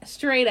like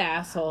straight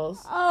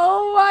assholes.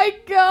 Oh my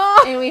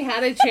god. And we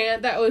had a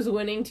chant that was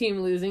winning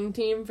team, losing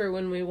team for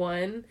when we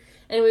won.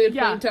 And we would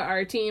point to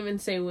our team and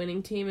say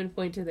winning team and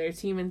point to their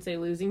team and say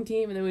losing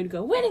team. And then we'd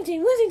go winning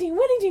team, losing team,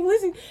 winning team,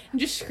 losing. And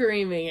just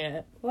screaming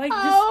it. Like,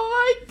 just,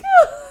 oh my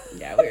god.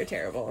 Yeah, we were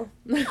terrible.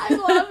 I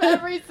love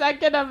every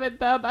second of it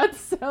though. That's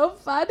so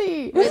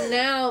funny. But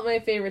now my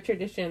favorite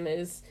tradition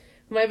is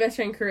my best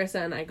friend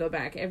Carissa and I go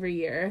back every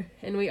year.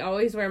 And we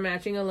always wear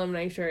matching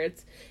alumni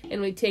shirts.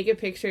 And we take a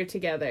picture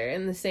together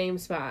in the same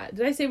spot.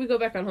 Did I say we go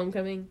back on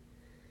homecoming?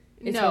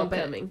 It's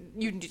homecoming.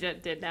 But you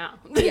did now.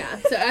 Yeah,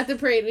 so at the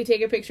parade, we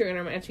take a picture in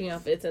our matching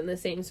outfits in the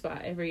same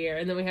spot every year,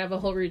 and then we have a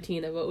whole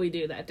routine of what we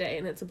do that day,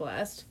 and it's a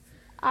blast.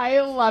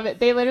 I love it.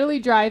 They literally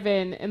drive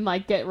in and,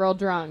 like, get real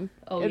drunk.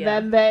 Oh, and yeah.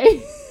 then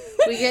they...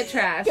 We get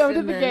trashed. Go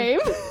to the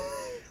game.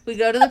 We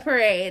go to the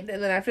parade,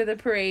 and then after the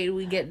parade,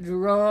 we get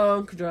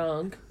drunk. We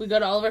go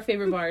to all of our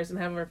favorite bars and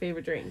have our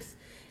favorite drinks.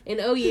 In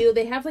OU,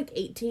 they have, like,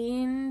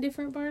 18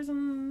 different bars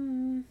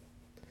on...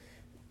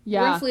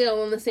 Yeah. Roughly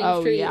all on the same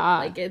street. Yeah.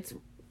 Like, it's...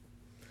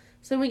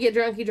 So we get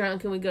drunk,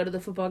 and we go to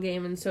the football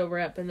game and sober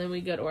up, and then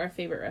we go to our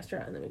favorite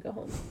restaurant, and then we go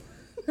home.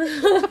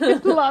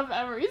 I love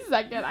every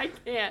second. I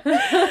can't.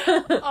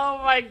 Oh,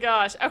 my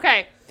gosh.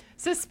 Okay.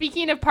 So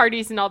speaking of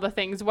parties and all the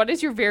things, what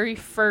is your very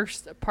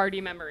first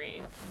party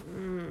memory?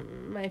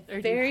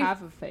 Or do you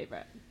have a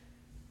favorite?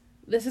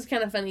 This is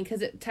kind of funny,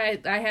 because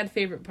I had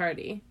favorite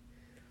party.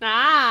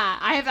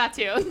 I have that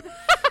too.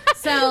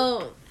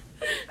 So,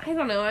 I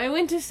don't know. I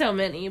went to so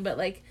many, but,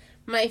 like...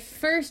 My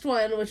first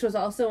one, which was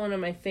also one of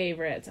my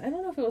favorites, I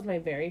don't know if it was my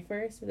very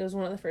first, but it was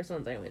one of the first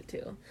ones I went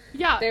to.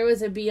 Yeah. There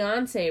was a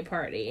Beyonce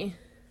party.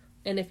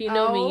 And if you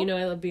know me, you know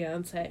I love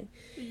Beyonce.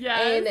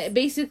 Yes. And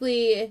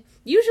basically,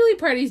 usually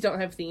parties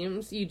don't have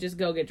themes. You just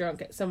go get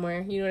drunk at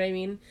somewhere. You know what I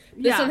mean?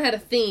 This one had a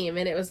theme,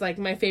 and it was, like,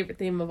 my favorite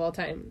theme of all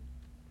time.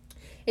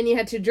 And you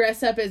had to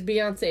dress up as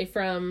Beyonce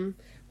from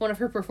one of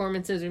her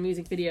performances or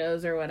music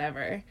videos or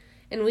whatever.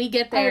 And we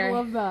get there, I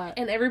love that.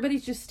 And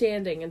everybody's just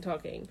standing and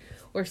talking,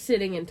 or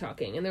sitting and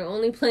talking, and they're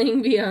only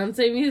playing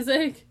Beyonce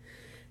music.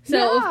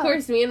 So, of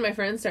course, me and my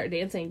friends start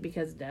dancing,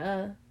 because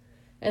duh.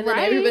 And then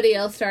everybody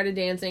else started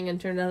dancing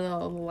and turned on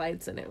all the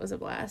lights, and it was a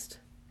blast.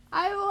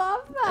 I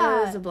love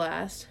that. It was a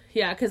blast.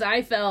 Yeah, because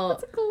I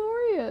felt... That's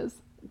glorious.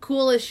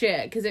 Cool as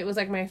shit, because it was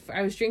like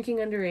I was drinking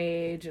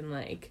underage, and,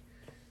 like,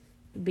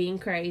 being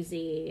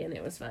crazy, and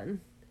it was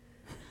fun.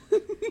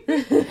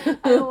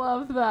 I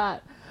love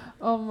that.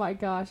 Oh my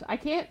gosh. I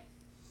can't.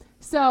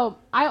 So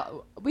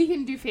we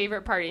can do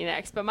favorite party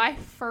next, but my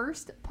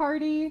first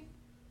party.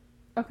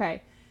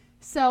 Okay.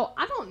 So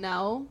I don't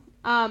know.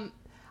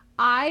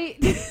 I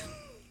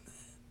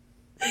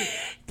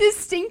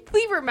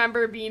distinctly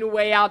remember being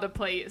way out of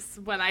place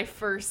when I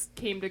first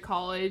came to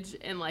college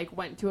and, like,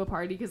 went to a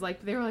party, because,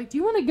 like, they were like, do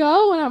you want to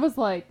go? And I was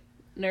like,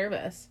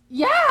 nervous.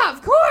 Yeah,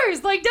 of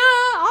course. Like, duh,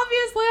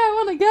 obviously I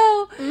want to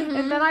go. Mm-hmm.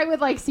 And then I would,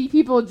 like, see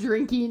people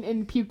drinking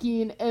and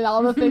puking and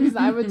all the things.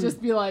 I would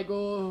just be like,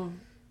 oh,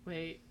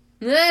 wait,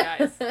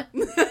 guys.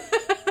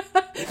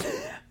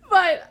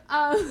 But,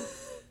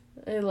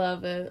 I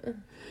love it.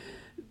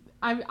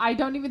 I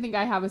don't even think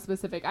I have a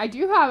specific. I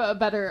do have a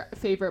better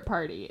favorite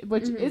party,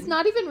 which is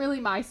not even really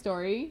my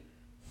story.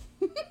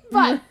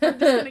 but I'm just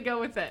going to go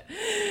with it.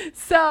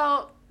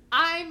 So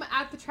I'm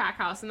at the track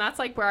house, and that's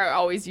like where I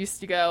always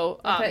used to go.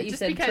 I thought you just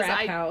said because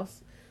trap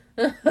house.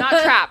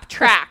 Not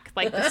track,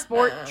 like the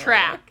sport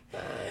track.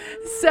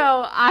 So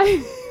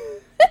I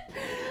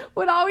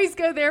would always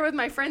go there with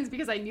my friends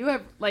because I knew,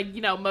 like,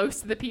 you know,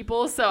 most of the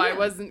people, so I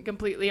wasn't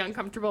completely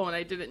uncomfortable when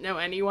I didn't know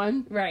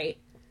anyone. Right.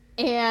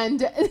 And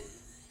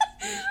this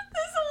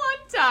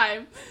one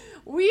time,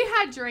 we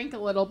had drank a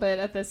little bit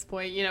at this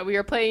point. You know, we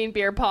were playing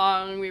beer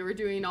pong. We were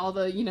doing all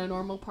the, you know,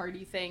 normal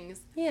party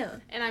things. Yeah.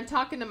 And I'm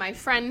talking to my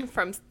friend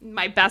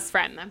my best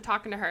friend. I'm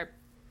talking to her.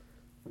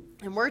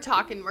 And we're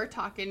talking.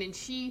 And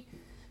she's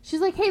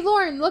like, hey,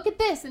 Lauren, look at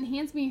this. And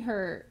hands me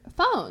her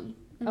phone.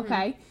 Mm-hmm.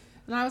 Okay.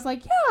 And I was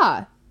like,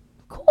 yeah,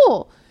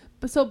 cool.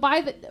 But so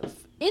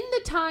in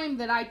the time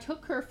that I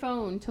took her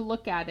phone to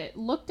look at it,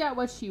 looked at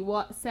what she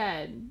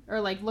said,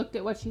 or like looked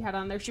at what she had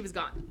on there, she was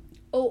gone.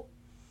 Oh.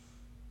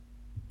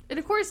 And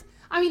of course,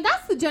 I mean,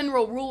 that's the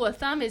general rule of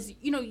thumb is,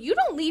 you know, you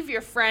don't leave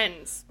your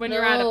friends when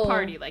you're at a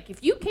party. Like,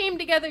 if you came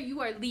together,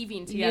 you are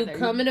leaving together. You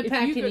come in a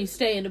pack and you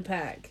stay in a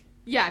pack.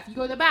 Yeah, if you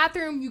go to the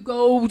bathroom, you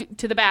go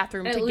to the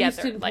bathroom together. At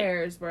least in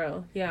pairs,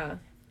 bro. Yeah.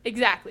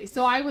 Exactly.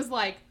 So I was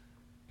like,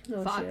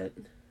 oh, fuck. Shit.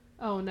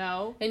 Oh,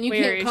 no. And you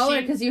can't call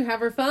her because you have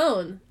her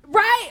phone.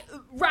 Right.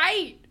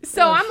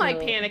 So I'm, like,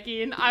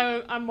 panicking.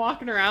 I'm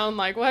walking around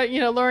like, what?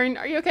 You know, Lauren,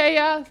 are you okay?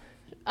 Yeah.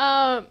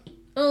 Has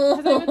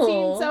anyone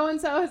seen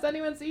so-and-so? Has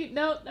anyone seen?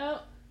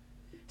 No.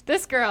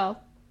 This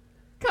girl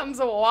comes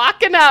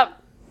walking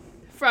up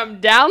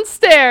from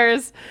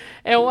downstairs,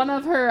 and one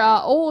of her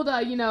old,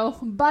 you know,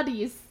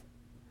 buddies'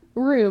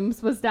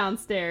 rooms was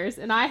downstairs,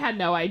 and I had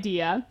no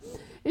idea.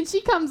 And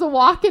she comes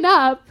walking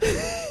up.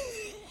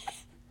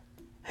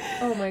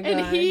 Oh, my God.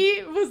 And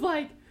he was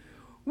like,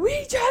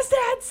 we just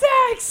had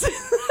sex.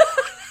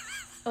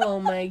 Oh,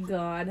 my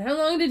God. How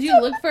long did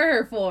you look for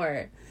her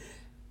for?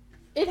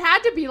 It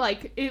had to be,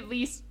 like, at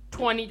least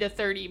 20 to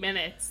 30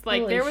 minutes.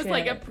 Like, Holy there was, shit.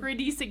 like, a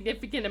pretty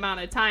significant amount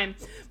of time.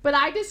 But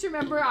I just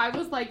remember I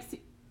was, like,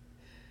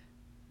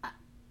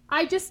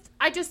 I just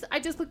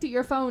looked at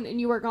your phone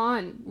and you were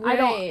gone. Right. I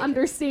don't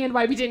understand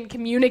why we didn't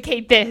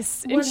communicate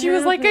this. And she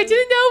was like, I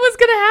didn't know it was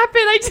going to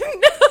happen. I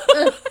didn't know.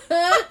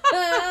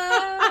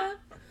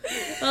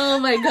 Oh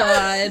my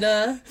God.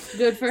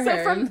 Good for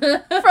her. From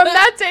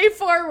that day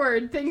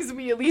forward,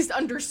 we at least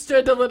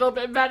understood a little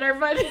bit better,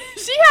 but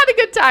she had a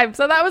good time,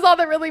 so that was all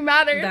that really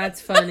mattered. That's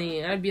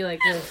funny. I'd be like,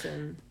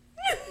 listen,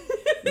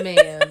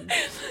 man.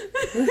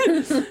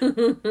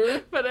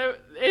 But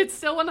it's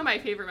still one of my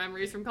favorite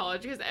memories from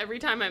college because every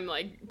time I'm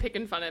like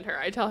picking fun at her,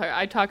 I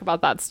talk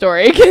about that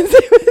story because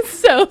it was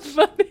so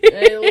funny.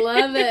 I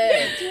love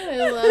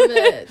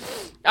it.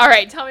 All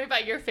right, tell me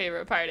about your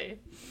favorite party.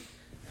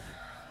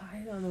 I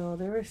don't know.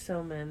 There were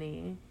so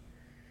many.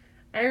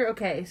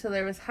 Okay, so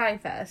there was High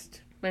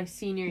Fest, my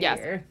senior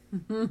year.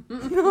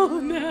 Oh,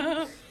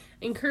 no.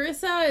 And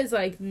Carissa is,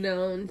 like,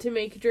 known to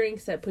make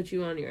drinks that put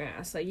you on your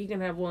ass. Like, you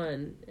can have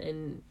one,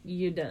 and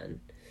you're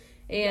done.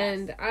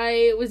 And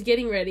I was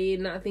getting ready,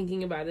 not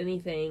thinking about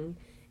anything.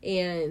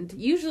 And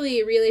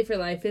usually, Relay for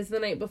Life is the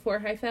night before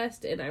High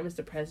Fest, and I was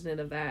the president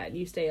of that. And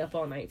you stay up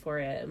all night for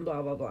it, and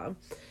blah, blah, blah.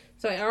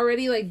 So I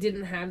already, like,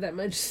 didn't have that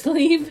much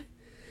sleep.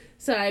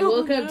 So I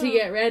woke up to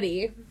get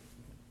ready,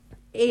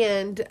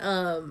 and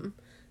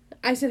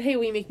I said, hey,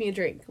 will you make me a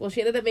drink? Well,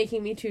 she ended up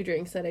making me 2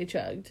 drinks that I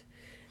chugged.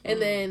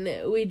 And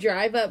then we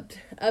drive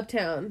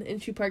uptown,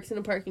 and she parks in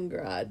a parking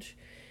garage.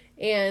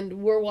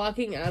 And we're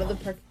walking out of the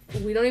park.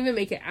 We don't even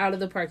make it out of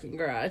the parking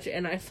garage,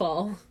 and I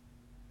fall.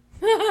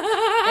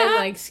 And,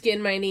 like,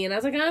 skin my knee. And I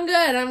was like, I'm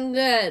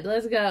good.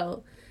 Let's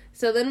go.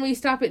 So then we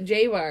stop at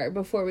J-Bar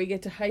before we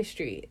get to High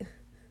Street.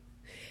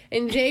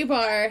 And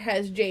J-Bar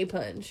has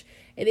J-Punch.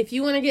 And if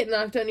you want to get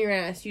knocked on your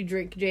ass, you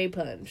drink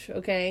J-Punch,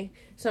 okay?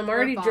 So I'm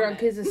already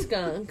drunk as a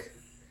skunk.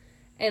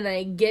 And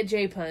I get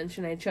J-Punch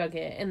and I chug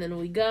it. And then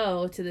we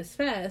go to this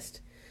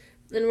fest.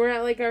 And we're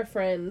at, like, our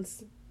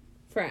friend's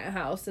frat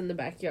house in the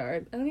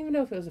backyard. I don't even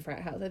know if it was a frat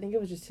house. I think it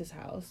was just his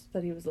house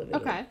that he was living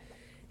in. Okay.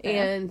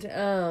 And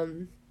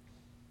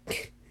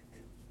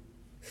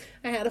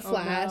I had a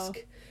flask.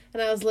 No.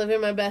 And I was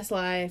living my best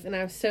life, and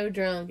I was so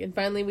drunk. And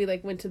finally, we,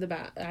 like, went to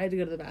the I had to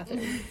go to the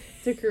bathroom.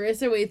 So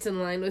Carissa waits in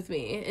line with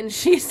me. And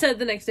she said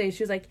the next day,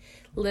 she was like,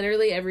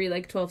 literally every,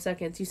 like, 12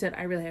 seconds, you said,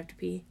 I really have to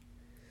pee.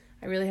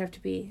 And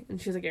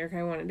she was like, Erica,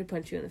 I wanted to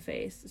punch you in the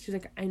face. She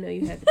was like, I know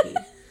you had to pee.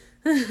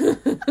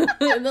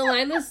 And the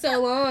line was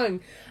so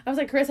long. I was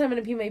like, Chris, I'm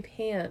going to pee my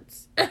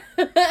pants.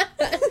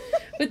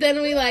 But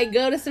then we, like,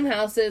 go to some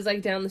houses,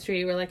 like, down the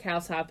street. We're, like,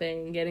 house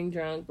hopping, getting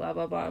drunk, blah,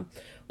 blah, blah.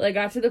 Well, I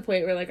got to the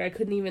point where, like, I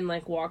couldn't even,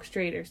 like, walk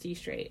straight or see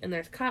straight. And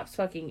there's cops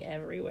fucking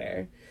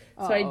everywhere.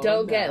 So I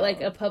don't get,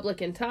 like, a public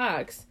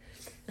intox.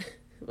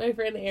 My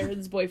friend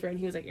Aaron's boyfriend,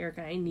 he was like,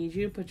 Erica, I need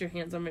you to put your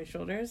hands on my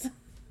shoulders.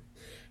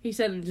 He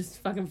said,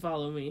 just fucking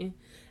follow me.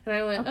 And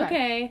I went,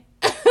 okay.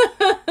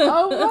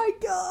 Oh, my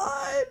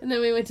God. And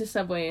then we went to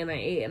Subway, and I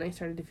ate, and I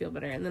started to feel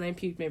better. And then I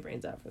puked my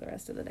brains out for the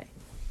rest of the day.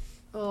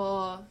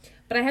 Oh.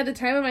 But I had the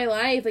time of my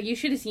life. Like, you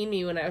should have seen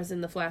me when I was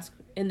in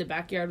the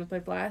backyard with my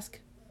flask.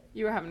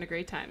 You were having a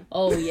great time.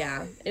 Oh,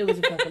 yeah. It was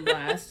a fucking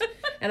blast.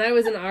 And I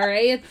was an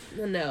RA.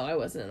 No, I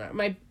wasn't an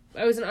RA.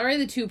 I was an RA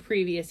the 2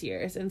 previous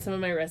years, and some of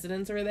my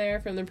residents were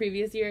there from the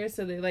previous years,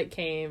 so they, like,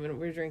 came and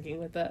were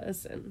drinking with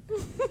us, and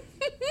it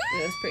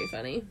was pretty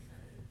funny.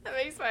 That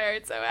makes my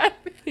heart so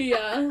happy.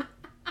 Yeah.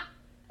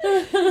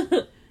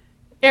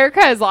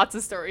 Erica has lots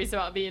of stories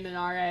about being an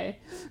RA.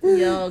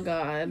 Oh,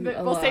 God.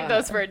 We'll save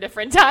those for a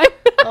different time.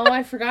 Oh,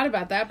 I forgot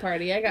about that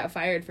party. I got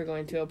fired for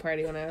going to a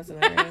party when I was an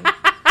RA.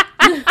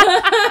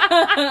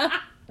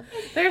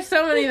 There's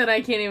so many that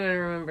I can't even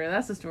remember.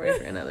 That's a story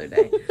for another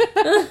day.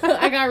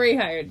 I got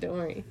rehired, don't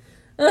worry.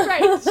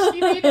 Right,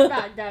 she made it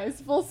back, guys.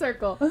 Full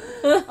circle.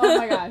 Oh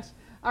my gosh.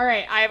 All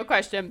right, I have a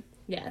question.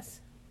 Yes.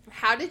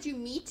 How did you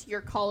meet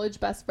your college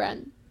best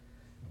friend?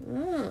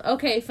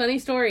 Okay, funny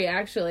story,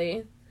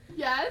 actually.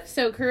 Yes?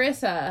 So,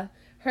 Carissa,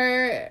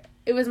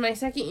 it was my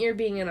second year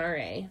being an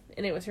RA,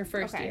 and it was her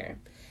first year.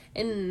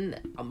 And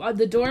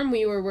the dorm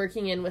we were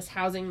working in was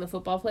housing the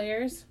football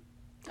players.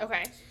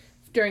 Okay.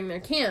 During their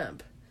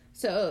camp.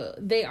 So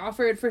they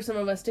offered for some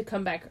of us to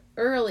come back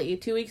early,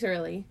 2 weeks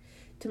early,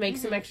 to make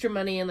some extra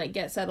money and like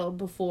get settled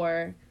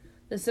before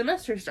the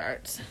semester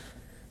starts.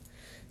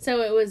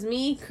 So it was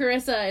me,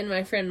 Carissa, and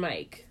my friend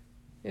Mike.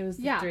 It was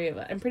the 3 of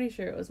us. I'm pretty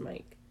sure it was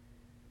Mike.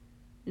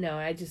 No,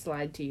 I just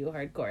lied to you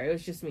hardcore. It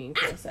was just me and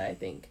Carissa, I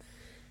think.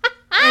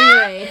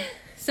 Anyway,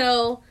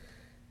 so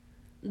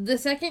the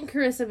second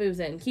Carissa moves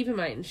in, keep in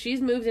mind,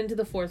 she's moved into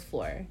the 4th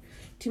floor.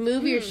 To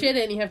move your shit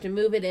in, you have to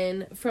move it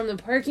in from the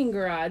parking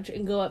garage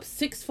and go up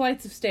 6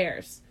 flights of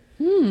stairs.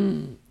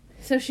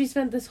 So she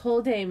spent this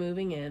whole day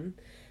moving in.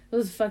 It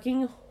was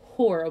fucking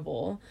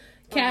horrible.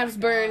 Calves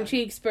burn,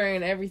 cheeks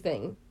burn,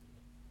 everything.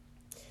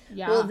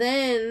 Yeah. Well,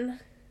 then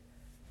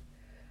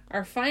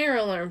our fire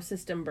alarm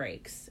system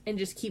breaks and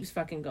just keeps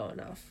fucking going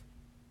off.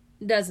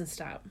 Doesn't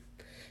stop.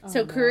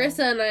 So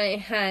Carissa and I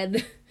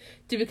had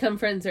to become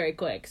friends very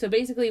quick. So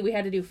basically we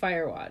had to do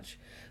fire watch,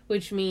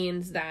 which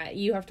means that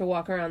you have to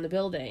walk around the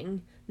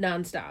building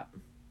nonstop.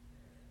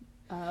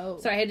 Oh.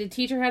 So I had to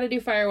teach her how to do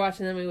fire watch,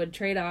 and then we would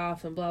trade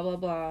off and blah, blah,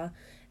 blah.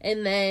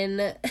 And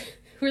then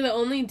we're the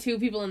only 2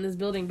 people in this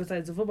building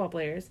besides the football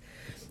players.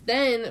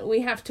 Then we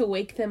have to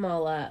wake them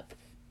all up.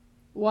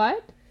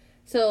 What?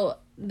 So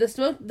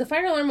the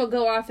fire alarm would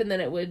go off, and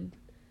then it would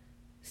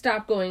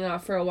stop going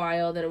off for a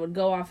while, then it would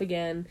go off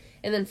again,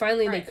 and then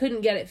finally they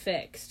couldn't get it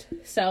fixed.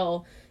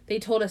 So they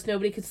told us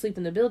nobody could sleep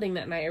in the building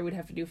that night, or we'd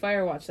have to do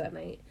fire watch that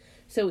night.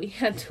 So we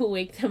had to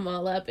wake them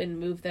all up and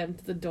move them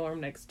to the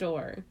dorm next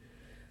door.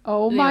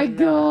 Oh my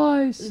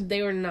gosh.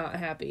 They were not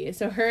happy.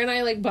 So her and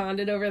I, like,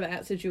 bonded over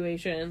that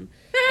situation.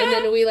 And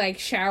then we, like,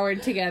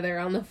 showered together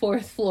on the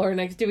 4th floor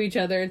next to each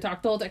other and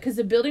talked the whole time. Because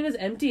the building was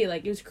empty.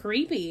 Like, it was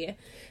creepy.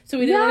 So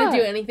we didn't want to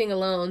do anything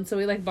alone. So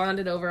we, like,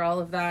 bonded over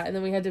all of that. And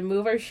then we had to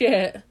move our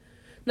shit.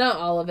 Not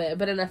all of it,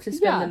 but enough to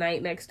spend the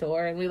night next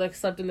door. And we, like,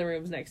 slept in the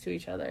rooms next to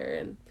each other.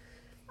 And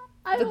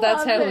but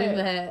that's how we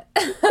met.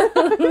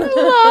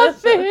 I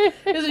love it.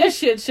 It was a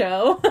shit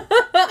show.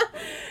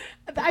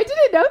 I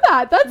didn't know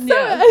that. That's so...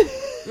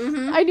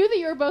 I knew that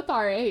you were both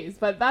RAs,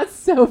 but that's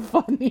so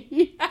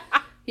funny.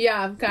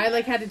 Yeah, I,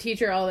 like, had to teach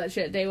her all that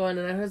shit day 1,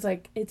 and I was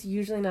like, it's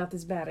usually not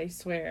this bad, I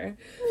swear.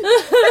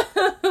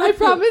 I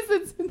promise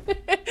it's...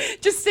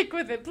 Just stick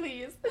with it,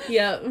 please.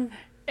 Yep.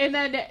 And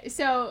then,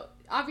 so...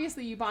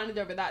 Obviously, you bonded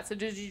over that. So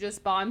did you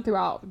just bond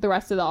throughout the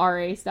rest of the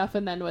RA stuff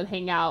and then would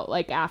hang out,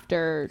 like,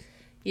 after?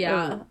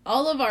 Yeah.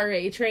 All of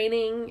RA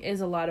training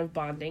is a lot of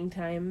bonding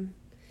time.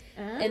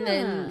 And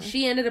then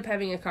she ended up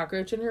having a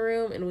cockroach in her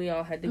room, and we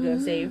all had to go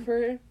save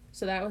her.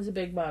 So that was a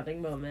big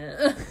bonding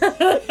moment.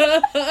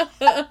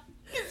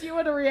 You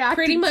would have reacted.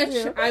 Pretty much,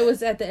 I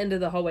was at the end of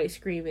the hallway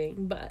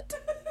screaming, but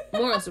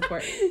moral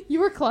support.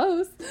 You were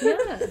close.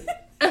 Yeah.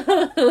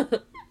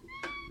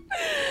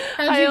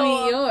 How'd you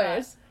meet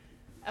yours?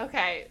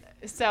 Okay,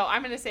 so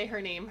I'm going to say her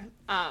name.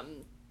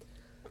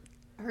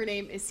 Her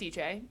name is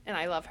CJ, and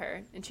I love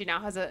her. And she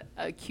now has a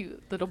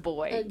cute little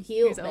boy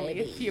who's only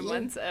a few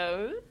months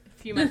old.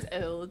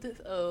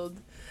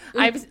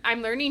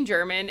 I'm learning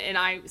German, and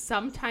I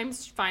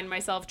sometimes find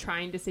myself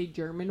trying to say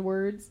German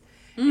words.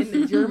 And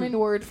the German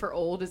word for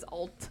old is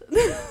alt.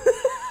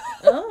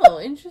 Oh,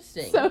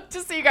 interesting. So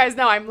just so you guys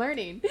know, I'm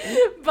learning.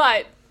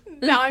 But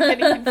now I'm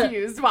getting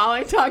confused while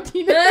I'm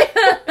talking.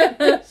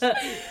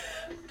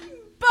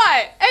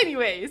 But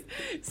anyways,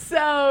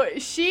 so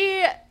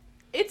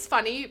it's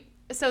funny.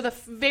 So the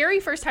very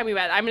first time we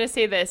met, I'm going to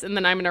say this, and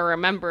then I'm going to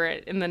remember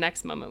it in the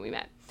next moment we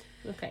met.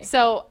 Okay.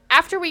 So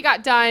after we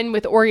got done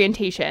with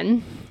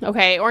orientation,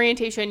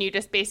 you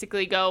just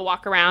basically go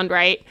walk around,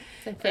 right?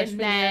 Like freshman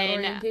year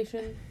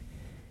orientation?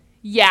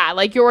 Yeah,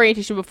 like your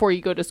orientation before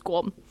you go to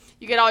school.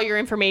 You get all your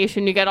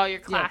information, you get all your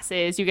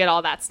classes, you get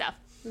all that stuff.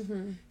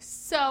 Mm-hmm.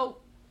 So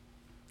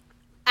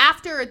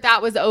after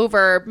that was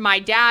over, my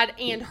dad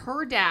and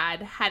her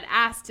dad had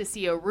asked to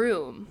see a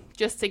room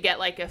just to get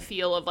like a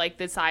feel of like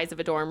the size of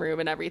a dorm room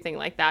and everything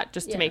like that,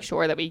 just to make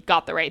sure that we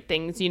got the right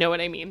things. You know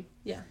what I mean?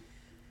 Yeah.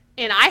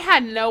 And I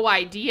had no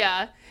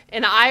idea.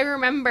 And I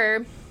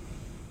remember,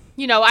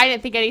 I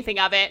didn't think anything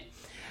of it.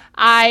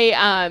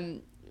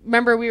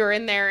 remember we were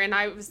in there and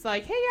I was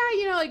like, hey, yeah,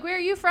 you know, like, where are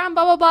you from?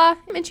 Blah, blah,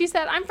 blah. And she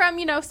said, I'm from,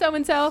 you know,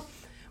 so-and-so,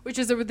 which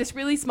is this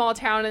really small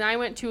town. And I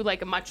went to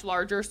like a much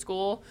larger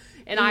school.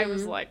 And I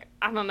was like,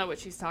 I don't know what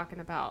she's talking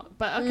about,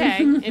 but okay.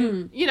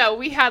 And, you know,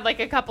 we had like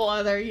a couple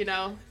other, you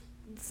know,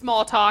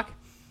 small talk,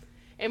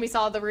 and we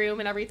saw the room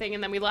and everything.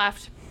 And then we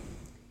left.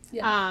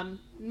 Yeah.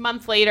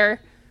 Month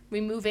later,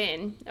 we move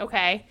in.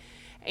 Okay.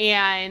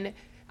 And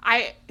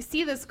I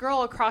see this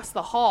girl across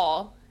the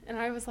hall. And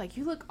I was like,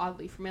 you look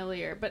oddly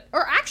familiar.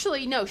 Or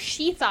actually, no,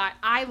 she thought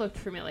I looked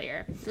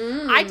familiar.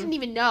 I didn't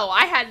even know.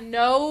 I had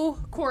no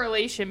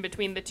correlation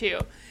between the two.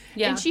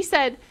 Yeah. And she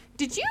said,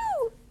 did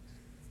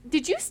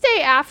you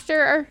stay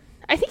after?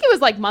 I think it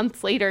was like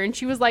months later. And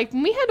she was like,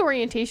 when we had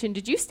orientation,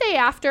 did you stay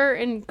after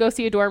and go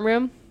see a dorm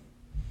room?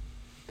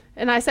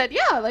 And I said,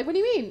 yeah, like, what do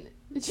you mean?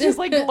 And she was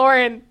like,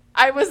 Lauren,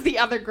 I was the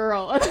other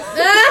girl.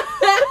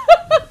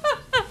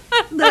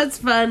 That's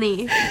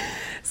funny.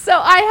 So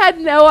I had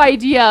no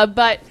idea,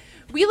 but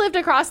we lived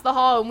across the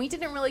hall and we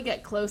didn't really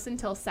get close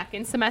until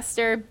second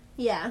semester.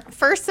 Yeah.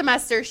 First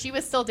semester, she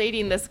was still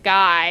dating this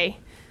guy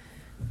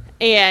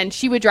and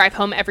she would drive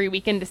home every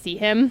weekend to see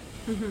him.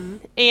 Mm-hmm.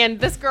 And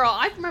this girl,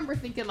 I remember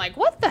thinking like,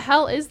 what the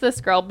hell is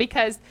this girl?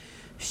 Because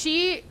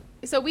we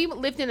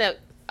lived in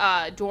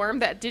a dorm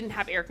that didn't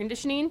have air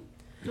conditioning.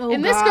 Oh,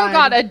 and this girl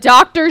got a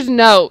doctor's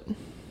note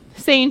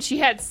saying she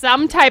had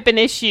some type of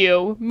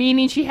issue,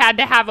 meaning she had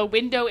to have a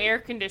window air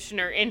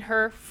conditioner in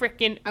her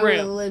freaking room. I would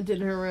have lived in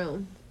her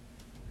room.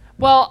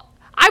 Well,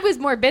 I was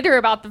more bitter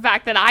about the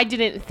fact that I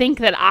didn't think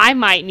that I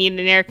might need an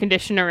air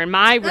conditioner in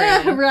my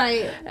room.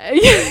 Right.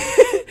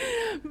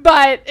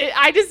 But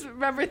I just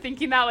remember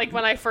thinking that like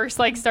when I first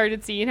like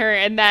started seeing her,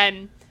 and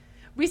then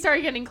we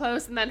started getting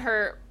close, and then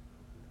her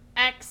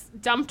ex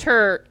dumped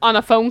her on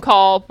a phone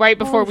call right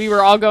before we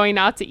were all going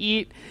out to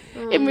eat.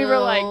 And we were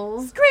like,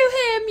 screw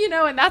him, you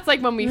know, and that's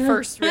like when we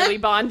first really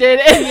bonded.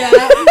 Yeah.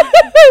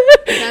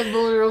 That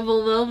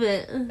vulnerable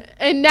moment.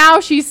 And now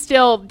she's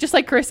still, just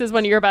like Chris is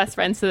one of your best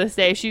friends to this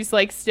day, she's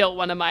like still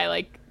one of my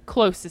like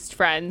closest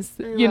friends,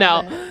 you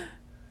know. It.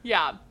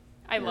 Yeah.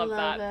 I love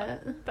that.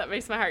 It. That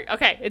makes my heart.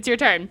 Okay, it's your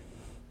turn.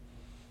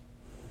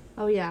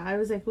 Oh, yeah. I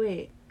was like,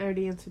 wait, I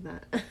already answered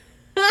that.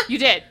 You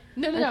did.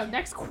 No.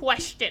 Next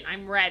question.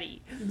 I'm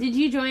ready. Did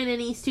you join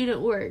any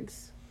student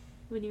orgs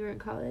when you were in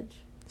college?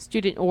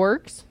 Student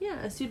orgs? Yeah,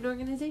 a student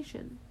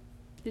organization.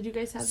 Did you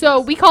guys have So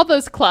those? we call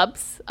those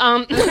clubs.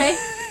 Okay.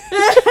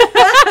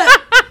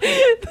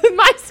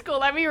 My school,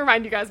 let me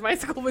remind you guys, my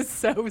school was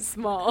so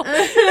small.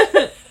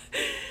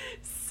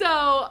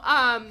 So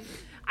I'll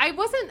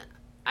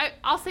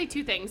say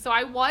two things. So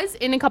I was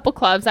in a couple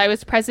clubs. I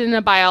was president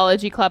of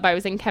biology club. I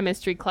was in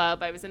chemistry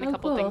club. I was in a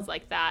couple things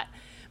like that.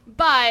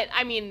 But,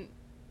 I mean,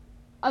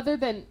 other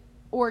than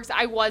orgs,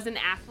 I was an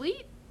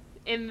athlete.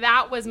 And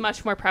that was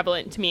much more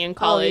prevalent to me in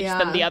college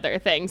than the other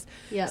things.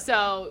 Yeah.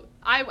 So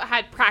I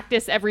had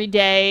practice every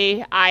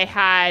day. I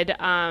had,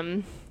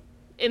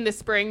 in the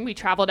spring, we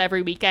traveled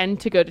every weekend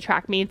to go to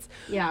track meets.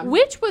 Yeah.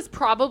 Which was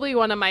probably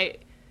one of my,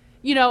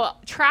 you know,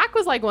 track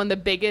was like one of the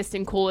biggest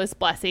and coolest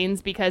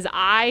blessings because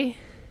I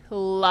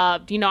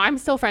loved, you know, I'm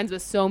still friends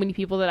with so many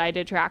people that I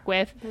did track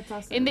with. That's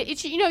awesome.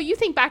 And you know, you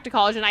think back to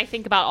college and I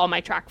think about all my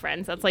track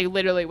friends. That's like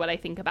literally what I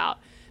think about.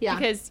 Yeah.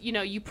 Because, you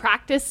know, you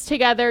practice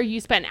together, you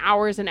spend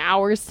hours and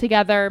hours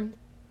together,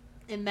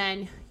 and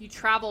then you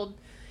traveled,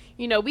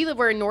 you know,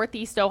 we're in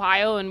Northeast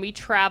Ohio, and we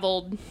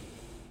traveled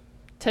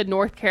to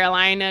North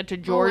Carolina, to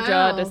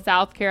Georgia, to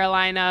South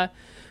Carolina.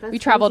 We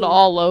traveled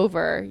all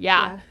over.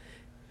 Yeah.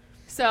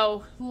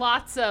 So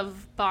lots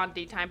of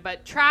bonding time,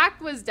 but track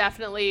was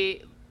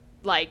definitely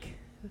like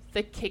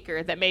the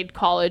kicker that made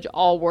college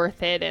all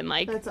worth it. And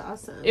like, that's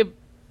awesome. It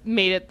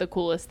made it the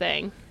coolest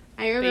thing.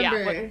 I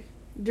remember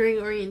during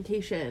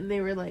orientation, they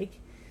were like,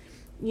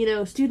 you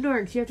know, student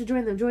orgs, you have to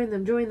join them.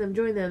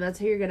 That's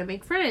how you're going to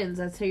make friends.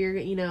 That's how you're,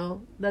 you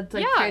know, that's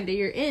like kind of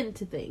you're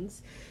into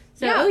things.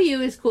 So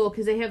OU is cool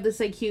because they have this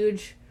like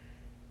huge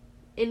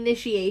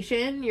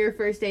initiation your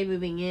first day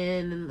moving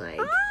in, and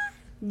like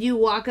you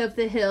walk up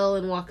the hill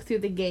and walk through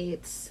the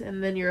gates,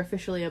 and then you're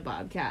officially a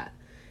Bobcat.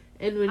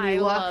 And when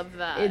you walk,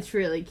 it's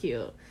really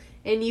cute.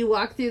 And you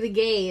walk through the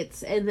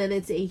gates, and then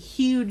it's a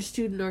huge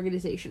student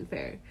organization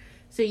fair.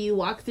 So you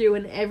walk through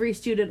and every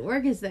student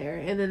org is there,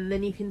 and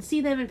then you can see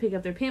them and pick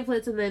up their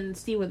pamphlets and then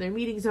see when their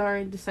meetings are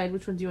and decide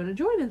which ones you want to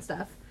join and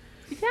stuff.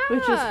 Yeah.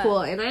 Which is cool.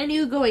 And I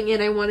knew going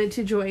in I wanted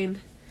to join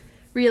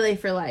Relay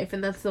for Life,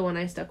 and that's the one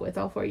I stuck with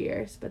all 4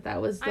 years. But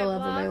that was the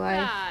love of my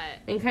life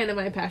and kind of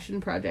my passion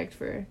project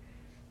for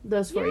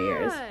those 4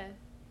 years.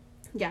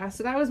 Yeah,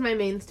 so that was my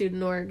main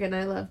student org, and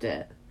I loved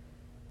it.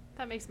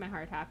 That makes my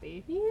heart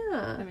happy.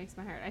 Yeah. That makes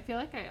my heart. I feel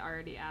like I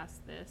already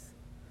asked this.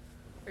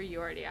 Or you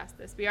already asked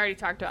this. We already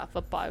talked about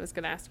football. I was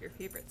going to ask your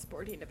favorite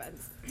sporting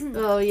events.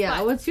 Oh, yeah.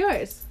 But what's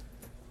yours?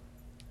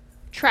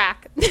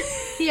 Track.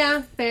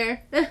 Yeah,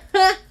 fair.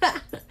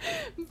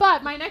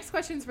 But my next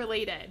question's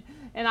related.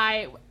 And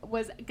I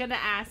was going to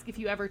ask if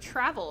you ever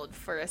traveled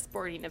for a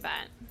sporting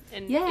event.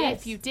 And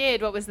if you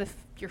did, what was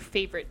your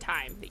favorite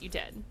time that you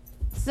did?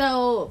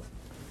 So,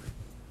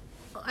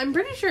 I'm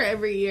pretty sure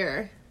every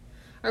year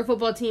our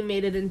football team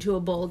made it into a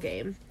bowl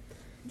game.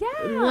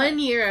 Yeah. One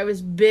year I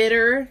was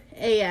bitter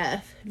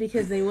AF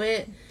because they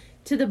went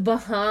to the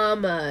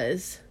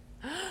Bahamas.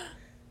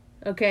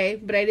 Okay,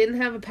 but I didn't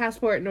have a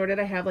passport, nor did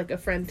I have, like, a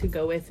friend to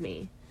go with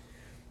me.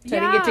 So I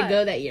didn't get to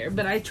go that year.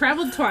 But I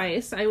traveled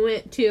twice. I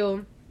went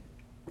to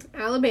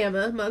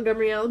Alabama,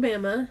 Montgomery,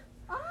 Alabama.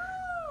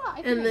 Ah,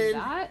 I And then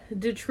that.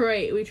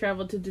 Detroit. We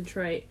traveled to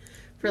Detroit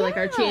for, like,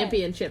 our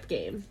championship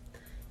game.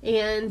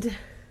 And,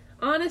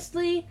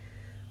 honestly,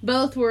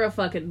 both were a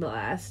fucking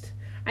blast.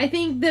 I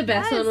think the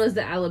best one was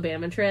the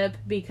Alabama trip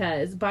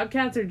because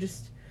Bobcats are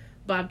just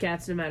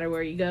Bobcats no matter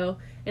where you go.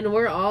 And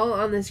we're all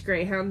on this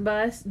Greyhound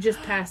bus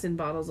just passing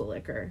bottles of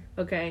liquor,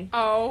 okay?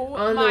 Oh,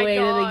 on the way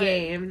to the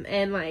game.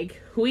 And,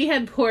 like, we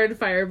had poured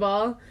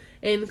Fireball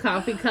in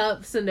coffee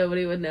cups so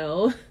nobody would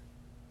know.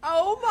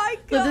 Oh, my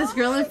God. But this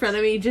girl in front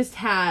of me just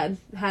had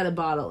a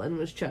bottle and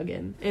was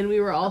chugging. And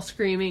we were all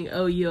screaming,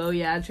 oh,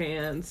 yeah,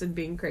 chance, and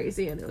being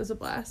crazy, and it was a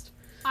blast.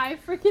 I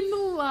freaking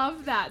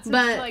love that. So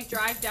But, did you, like,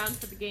 drive down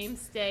for the game,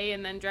 stay,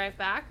 and then drive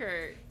back,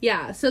 or?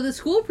 Yeah, so the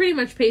school pretty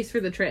much pays for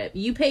the trip.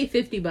 You pay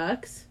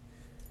 $50.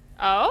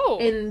 Oh.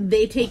 And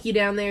they take you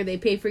down there, they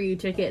pay for your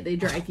ticket, they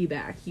drive you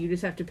back. You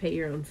just have to pay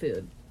your own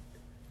food.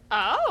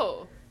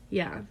 Oh.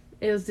 Yeah,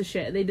 it was the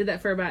shit. They did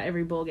that for about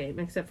every bowl game,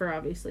 except for,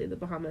 obviously, the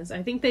Bahamas.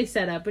 I think they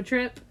set up a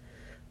trip,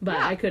 but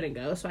I couldn't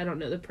go, so I don't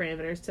know the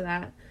parameters to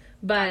that.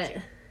 But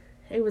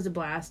it was a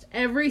blast.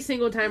 Every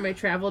single time I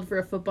traveled for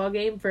a football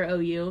game for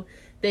OU,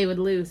 they would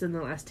lose in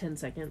the last 10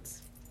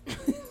 seconds.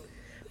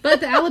 But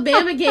the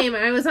Alabama game,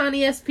 I was on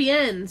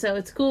ESPN, so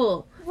it's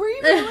cool. Were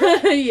you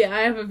really? Yeah,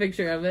 I have a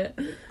picture of it.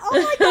 Oh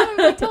my God,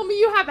 like, tell me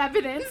you have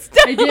evidence.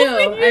 I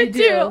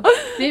do.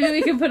 Maybe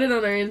we can put it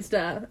on our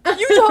Insta.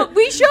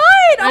 We should!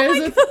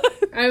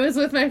 I was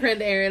with my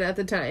friend Erin at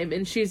the time,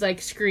 and she's, like,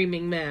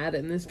 screaming mad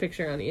in this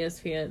picture on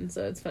ESPN,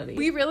 so it's funny.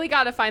 We really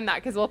gotta find that,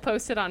 because we'll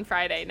post it on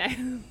Friday night.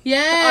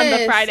 Yes!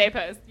 On the Friday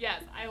post.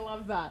 Yes, I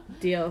love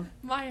that. Deal.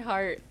 My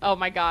heart. Oh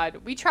my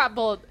God. We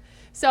traveled.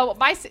 So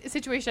my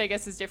situation, I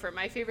guess, is different.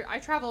 I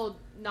traveled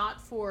not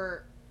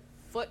for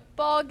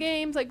football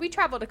games. Like, we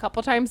traveled a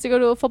couple times to go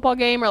to a football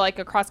game or, like,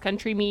 a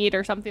cross-country meet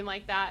or something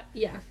like that.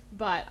 Yeah.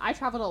 But I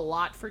traveled a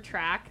lot for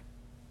track.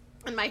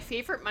 And my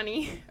favorite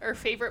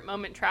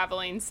moment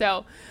traveling.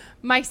 So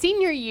my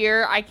senior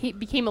year, I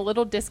became a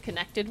little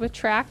disconnected with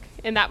track.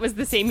 And that was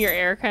the same year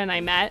Erica and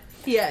I met.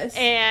 Yes.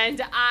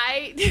 And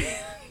I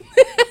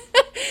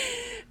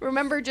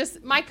remember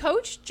my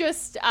coach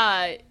just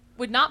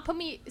would not put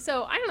me.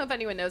 So I don't know if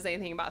anyone knows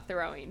anything about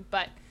throwing,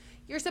 but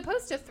you're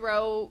supposed to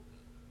throw.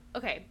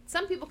 Okay,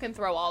 some people can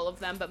throw all of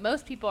them, but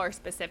most people are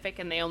specific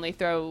and they only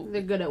throw.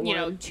 They're good at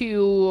one.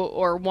 2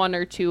 or 1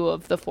 or 2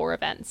 of the 4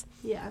 events.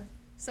 Yeah.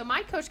 So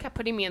my coach kept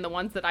putting me in the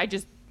ones that I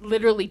just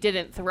literally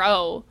didn't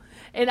throw.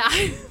 And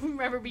I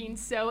remember being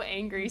so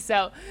angry.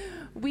 So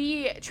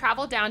we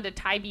traveled down to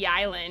Tybee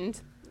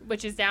Island,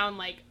 which is down,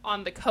 like,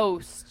 on the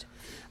coast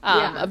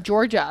of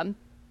Georgia.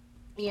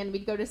 And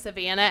we'd go to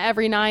Savannah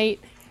every night.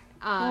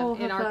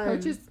 And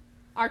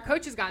our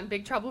coaches got in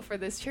big trouble for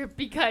this trip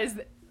because,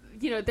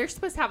 they're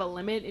supposed to have a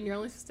limit and you're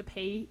only supposed to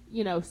pay,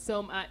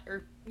 so much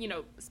or,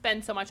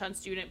 spend so much on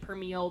student per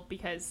meal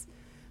because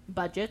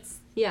budgets.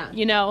 Yeah.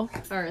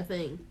 Are a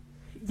thing.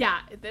 Yeah,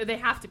 they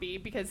have to be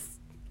because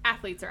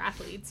athletes are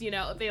athletes,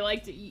 they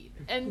like to eat.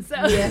 And so.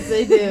 Yes,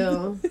 they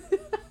do.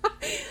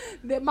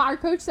 Our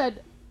coach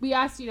said, we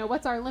asked,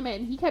 what's our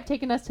limit? And he kept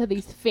taking us to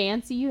these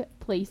fancy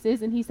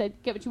places and he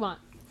said, get what you want.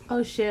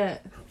 Oh,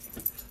 shit.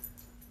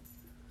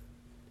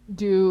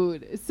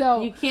 Dude,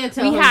 so you can't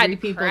tell we hungry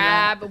had people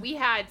crab, that. we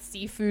had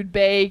seafood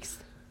bakes,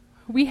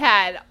 we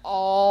had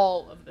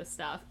all of the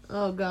stuff.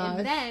 Oh god!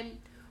 And then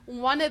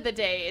one of the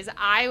days,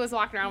 I was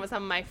walking around with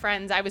some of my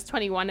friends. I was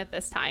 21 at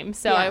this time,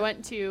 so I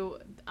went to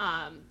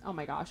oh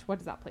my gosh, what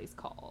is that place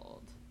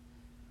called?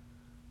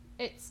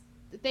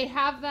 They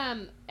have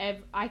them.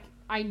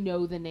 I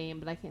know the name,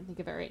 but I can't think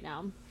of it right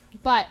now.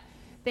 But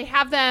they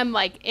have them,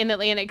 like, in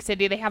Atlantic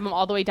City. They have them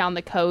all the way down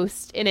the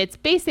coast. And it's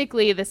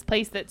basically this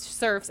place that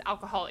serves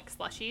alcoholic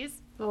slushies.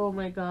 Oh,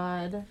 my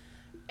God.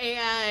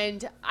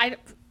 And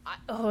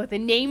the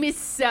name is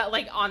so,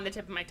 like, on the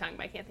tip of my tongue,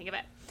 but I can't think of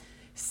it.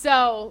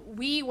 So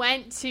we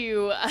went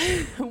to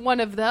one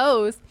of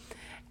those.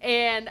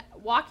 And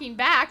walking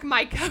back,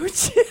 my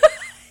coach is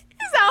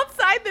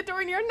outside the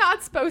door. And you're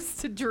not supposed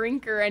to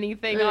drink or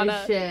anything on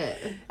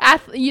an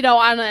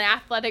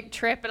athletic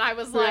trip. And I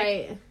was like...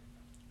 Right.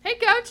 Hey,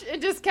 coach,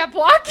 and just kept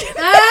walking.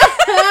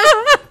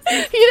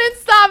 He didn't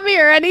stop me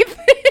or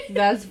anything.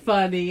 That's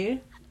funny.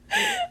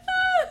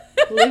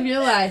 Live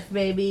your life,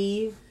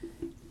 baby.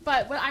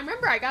 But I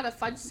remember I got a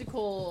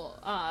fudgesicle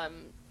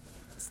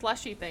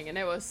slushy thing, and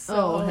it was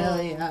so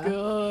hell yeah.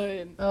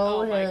 good.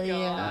 Oh my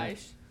hell gosh. Yeah.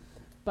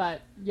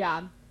 But,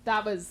 yeah,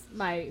 that was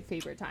my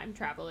favorite time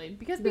traveling.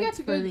 Because we got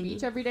to go to the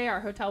beach every day. Our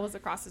hotel was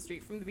across the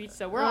street from the beach,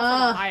 so we're all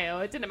from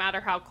Ohio. It didn't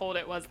matter how cold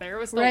it was there. It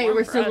was still warm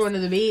we're for still us. going to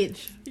the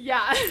beach.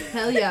 Yeah.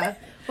 Hell yeah.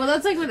 Well,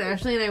 that's like when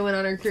Ashley and I went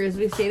on our cruise.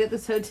 We stayed at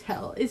this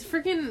hotel. It's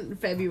freaking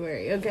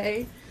February,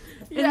 okay?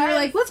 And we were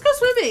like, let's go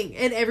swimming.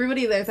 And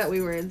everybody there thought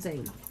we were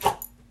insane.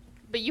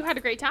 But you had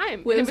a great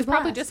time. Well, And it was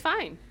probably blast. just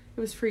fine. It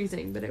was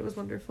freezing, but it was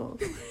wonderful.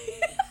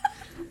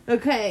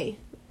 Okay.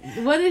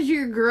 What is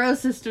your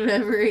grossest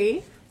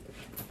memory?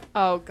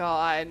 Oh,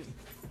 God.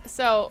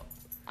 So,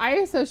 I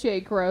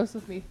associate gross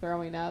with me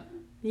throwing up.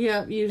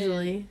 Yep,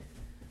 usually.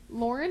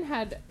 Lauren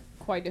had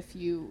quite a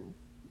few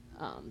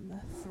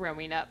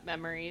throwing up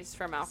memories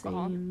from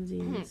alcohol.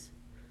 Samesies.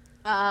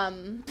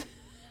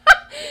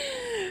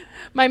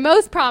 My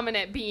most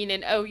prominent being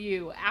in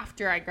OU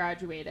after I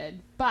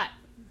graduated. But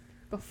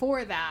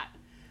before that,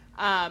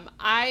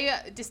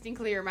 I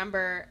distinctly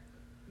remember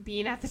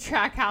being at the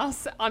track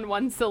house on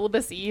one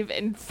syllabus eve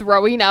and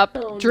throwing up,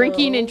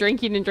 drinking and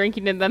drinking and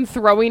drinking, and then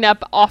throwing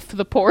up off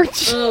the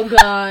porch. Oh,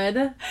 God.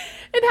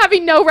 And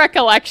having no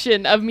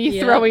recollection of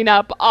me throwing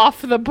up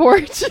off the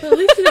porch. Well, at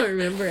least you don't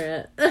remember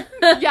it.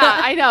 Yeah,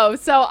 I know.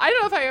 So I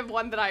don't know if I have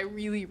one that I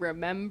really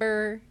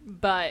remember,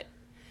 but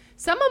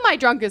some of my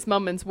drunkest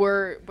moments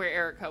were where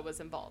Erica was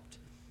involved.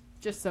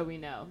 Just so we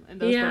know. And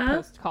those were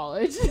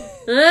post-college.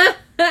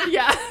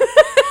 Yeah.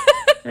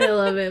 I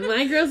love it.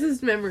 My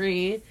grossest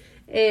memory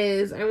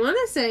is, I want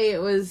to say it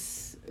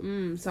was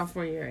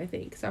sophomore year, I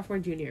think. Sophomore,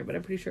 junior, but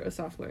I'm pretty sure it was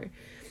sophomore.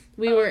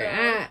 We were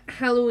at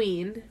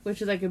Halloween,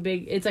 which is like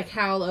it's like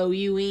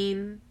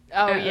Halloween.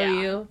 Oh, yeah.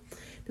 OU.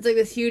 It's like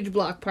this huge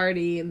block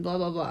party and blah,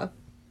 blah, blah.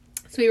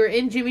 So we were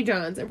in Jimmy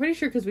John's. I'm pretty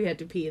sure because we had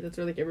to pee. That's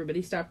where like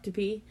everybody stopped to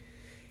pee.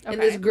 Okay.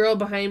 And this girl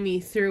behind me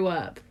threw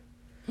up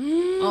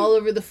all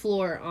over the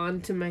floor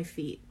onto my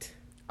feet.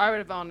 I would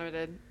have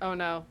vomited. Oh,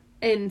 no.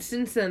 And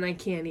since then, I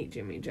can't eat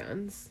Jimmy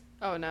John's.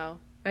 Oh, no.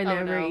 I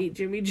never eat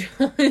Jimmy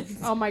John's.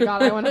 Oh, my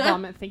God. I want to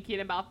vomit thinking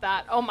about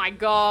that. Oh, my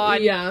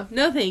God. Yeah.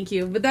 No, thank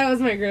you. But that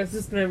was my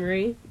grossest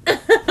memory.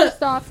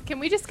 First off, can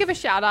we just give a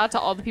shout out to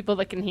all the people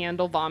that can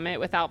handle vomit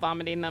without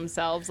vomiting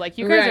themselves? Like,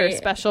 you guys are a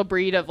special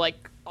breed of,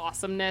 like,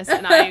 awesomeness,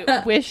 and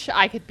I wish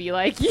I could be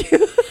like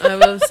you.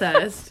 I'm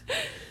obsessed.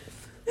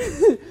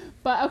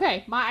 But,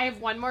 okay. I have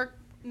one more.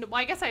 Well,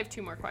 I guess I have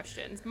two more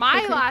questions.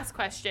 My last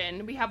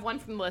question, we have one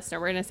from the listener.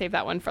 We're going to save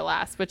that one for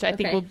last, which I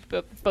think will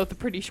be both a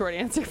pretty short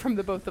answer from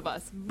the both of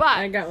us. But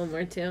I got one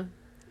more, too.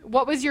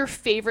 What was your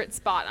favorite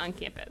spot on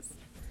campus?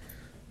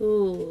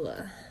 Ooh.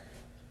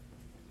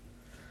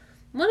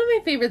 One of my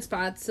favorite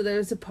spots, so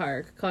there's a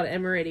park called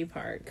Emirati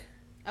Park.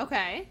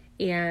 Okay.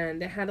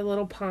 And it had a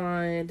little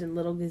pond and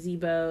little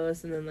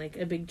gazebos and then, like,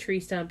 a big tree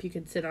stump you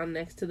could sit on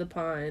next to the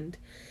pond.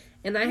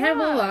 And I have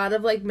a lot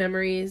of, like,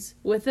 memories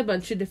with a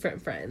bunch of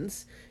different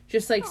friends.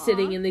 Just, like,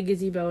 sitting in the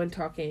gazebo and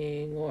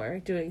talking or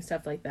doing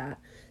stuff like that.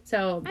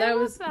 So that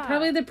was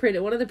probably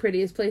one of the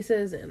prettiest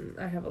places, and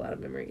I have a lot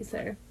of memories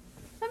there.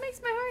 That makes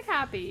my heart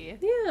happy.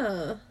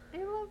 Yeah.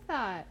 I love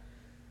that.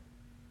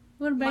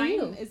 What about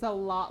you? Mine is a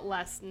lot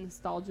less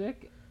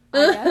nostalgic,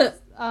 I guess.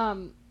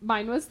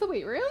 Mine was the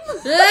weight room.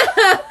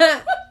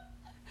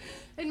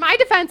 In my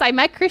defense, I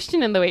met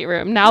Christian in the weight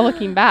room, now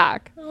looking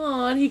back.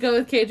 Oh, and he go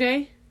with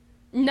KJ?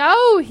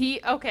 No,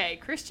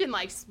 Christian,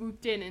 like,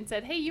 swooped in and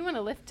said, hey, you want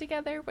to lift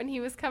together when he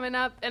was coming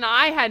up? And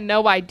I had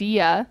no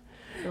idea.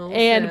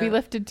 And we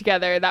lifted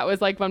together. That was,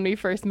 like, when we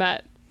first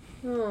met.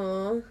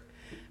 Aww.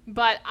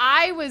 But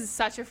I was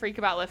such a freak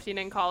about lifting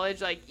in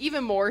college, like,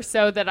 even more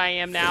so than I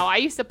am now. I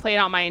used to play it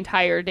on my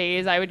entire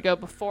days. I would go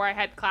before I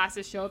had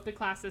classes, show up to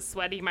classes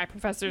sweaty. My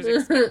professors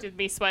expected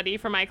me sweaty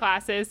for my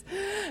classes.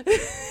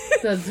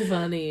 That's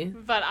funny.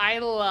 But I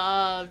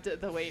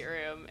loved the weight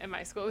room in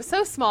my school. It was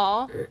so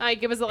small.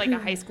 Like, it was like a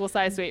high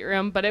school-sized weight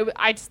room, but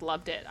I just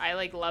loved it. I,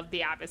 like, loved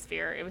the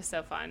atmosphere. It was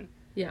so fun.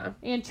 Yeah.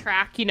 And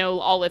track,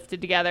 all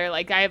lifted together.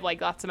 Like, I have, like,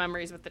 lots of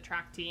memories with the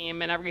track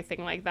team and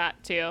everything like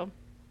that, too.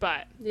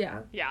 But,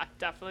 yeah,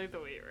 definitely the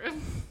weight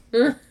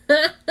room.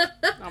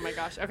 Oh, my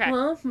gosh. Okay.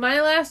 Well,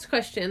 my last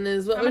question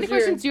is, how many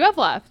questions do you have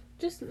left?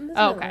 Just, this is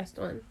my last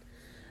one.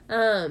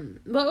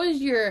 What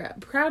was your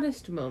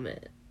proudest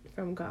moment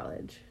from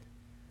college?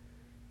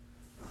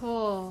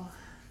 Oh,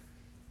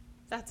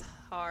 that's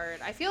hard.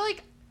 I feel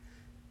like...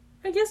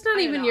 I guess not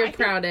even your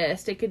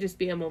proudest. It could just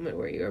be a moment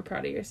where you were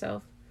proud of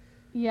yourself.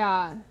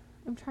 Yeah.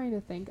 I'm trying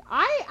to think.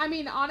 I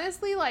mean,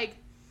 honestly, like,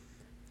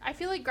 I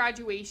feel like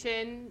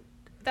graduation...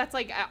 That's,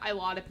 like, a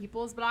lot of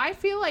people's, but I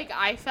feel like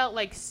I felt,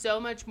 like, so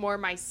much more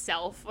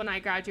myself when I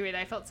graduated.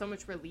 I felt so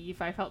much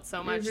relief. I felt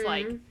so much,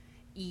 like,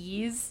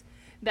 ease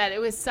that it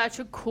was such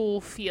a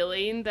cool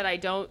feeling that I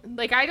don't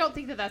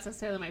think that that's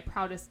necessarily my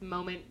proudest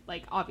moment,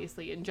 like,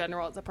 obviously, in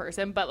general as a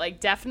person, but,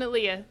 like,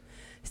 definitely a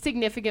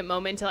significant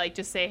moment to, like,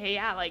 just say, hey,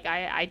 yeah, like,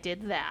 I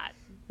did that.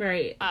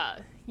 Right.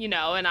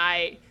 And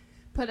I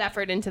put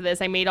effort into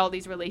this. I made all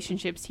these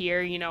relationships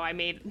here. I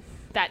made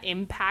that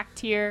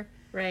impact here.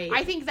 Right.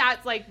 I think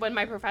that's, like, when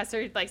my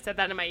professor, like, said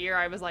that in my ear,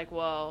 I was like,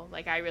 whoa,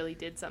 like, I really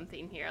did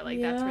something here. Like,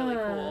 that's really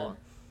cool.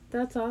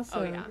 That's awesome.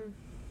 Oh, yeah.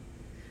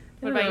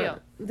 What about you?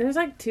 There's,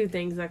 like, two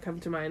things that come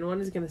to mind. One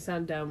is going to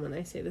sound dumb when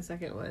I say the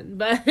second one.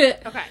 But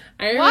okay.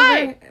 I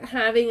remember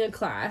having a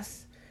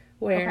class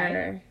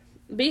where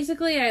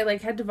basically I,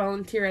 like, had to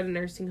volunteer at a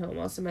nursing home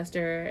all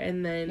semester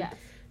and then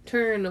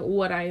turn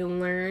what I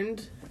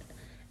learned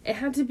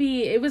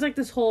it was like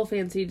this whole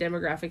fancy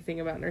demographic thing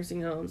about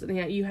nursing homes,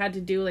 and you had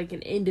to do like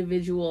an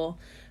individual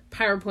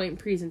PowerPoint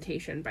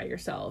presentation by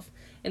yourself.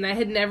 And I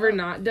had never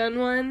not done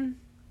one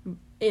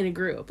in a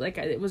group. Like,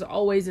 it was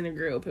always in a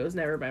group. It was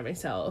never by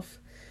myself.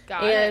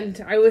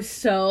 And I was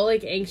so,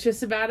 like,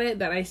 anxious about it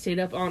that I stayed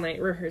up all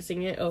night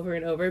rehearsing it over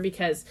and over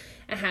because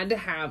it had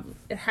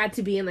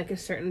to be in, like, a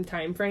certain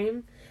time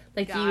frame.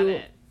 Like,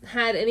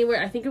 had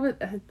anywhere, I think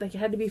it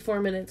had to be 4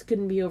 minutes,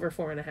 couldn't be over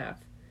 4.5.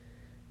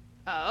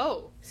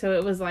 Oh. So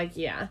it was like,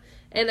 yeah.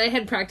 And I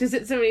had practiced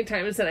it so many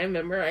times that I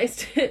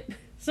memorized it.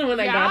 So when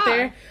I got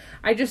there,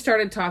 I just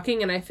started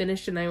talking and I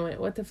finished and I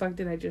went, what the fuck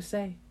did I just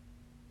say?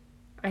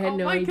 I had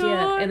no idea.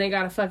 God. And I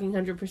got a fucking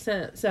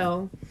 100%.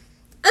 So...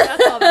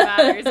 That's all that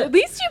matters. At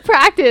least you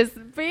practice,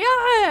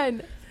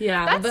 man.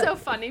 Yeah. That's so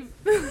funny.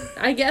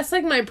 I guess,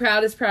 like, my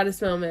proudest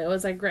moment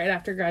was, like, right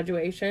after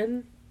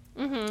graduation.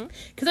 Mm-hmm.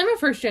 Because I'm a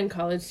first-gen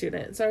college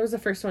student, so I was the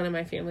first one in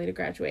my family to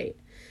graduate.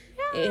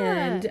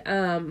 Yeah.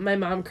 And my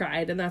mom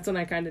cried, and that's when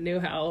I kind of knew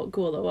how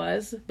cool it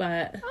was.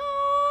 But... Aww,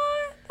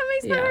 that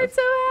makes my heart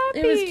so happy.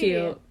 It was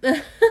cute.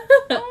 Oh,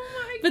 my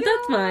god. But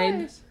that's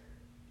mine.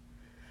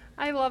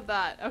 I love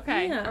that.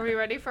 Okay. Yeah. Are we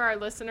ready for our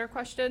listener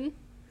question?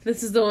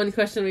 This is the one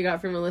question we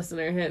got from a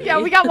listener. Yeah,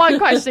 we got one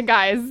question,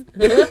 guys.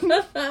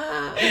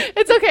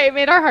 It's okay. It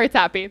made our hearts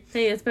happy.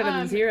 Hey, it's better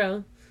than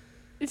 0.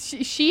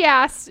 She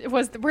asked,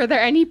 were there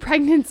any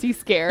pregnancy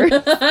scares?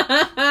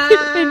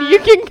 And you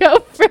can go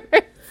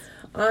first.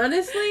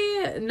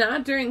 Honestly,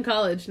 not during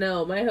college,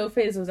 no. My whole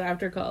phase was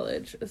after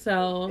college.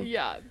 So,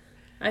 yeah.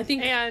 I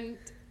think... And,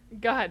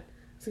 go ahead.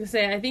 I was going to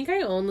say, I think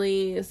I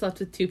only slept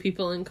with 2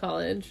 people in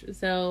college,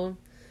 so...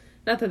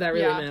 Not that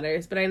really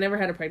matters, but I never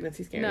had a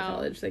pregnancy scare in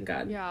college, thank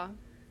God. Yeah.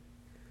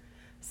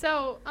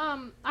 So,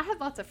 I had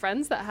lots of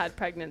friends that had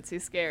pregnancy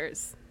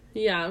scares.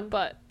 Yeah.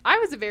 But I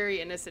was a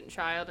very innocent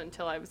child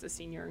until I was a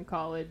senior in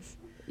college.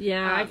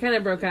 Yeah, I kind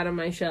of broke out of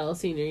my shell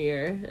senior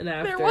year and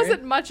after. There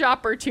wasn't much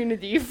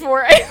opportunity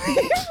for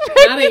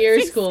not at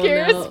your school,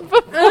 no.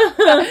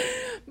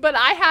 But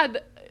I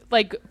had...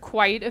 like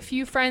quite a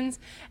few friends,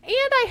 and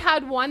I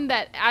had one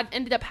that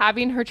ended up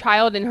having her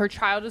child, and her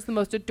child is the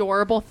most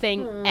adorable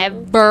thing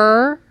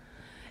ever,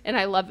 and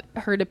I love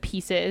her to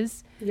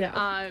pieces.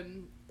 Yeah.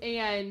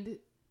 And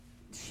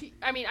she,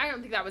 I mean, I don't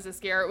think that was a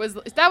scare.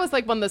 That was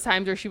like one of those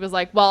times where she was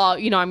like, well,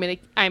 you know,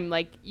 I'm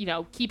like, you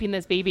know, keeping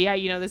this baby.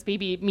 This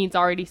baby means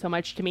already so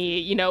much to me.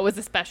 You know, it was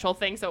a special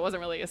thing, so it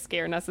wasn't really a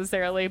scare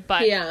necessarily.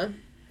 But yeah.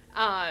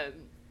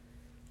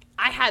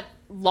 I had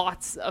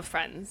lots of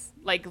friends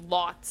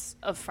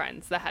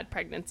that had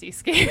pregnancy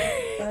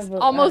scares.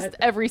 Almost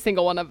every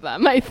single one of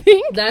them, I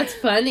think. That's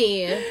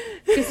funny.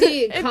 You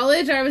see,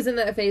 college, I was in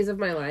that phase of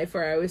my life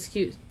where I was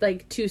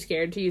too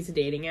scared to use a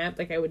dating app.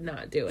 Like, I would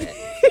not do it.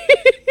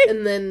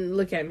 And then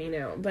look at me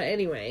now. But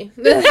anyway.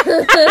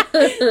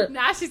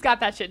 Now she's got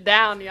that shit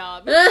down,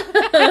 y'all.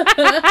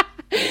 I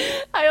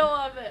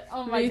love it.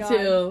 Oh my God. Me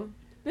too.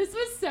 This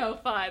was so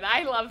fun.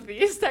 I love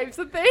these types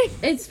of things.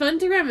 It's fun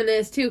to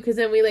reminisce, too, because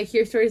then we, like,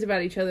 hear stories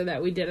about each other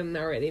that we didn't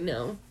already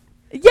know.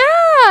 Yeah!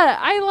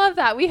 I love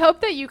that. We hope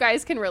that you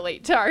guys can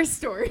relate to our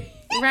story.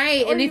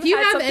 Right. And if you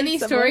have any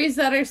stories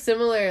that are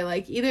similar,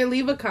 like, either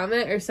leave a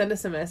comment or send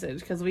us a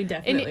message, because we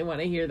definitely want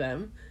to hear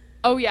them.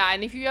 Oh, yeah.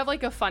 And if you have,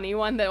 like, a funny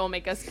one that will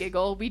make us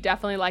giggle, we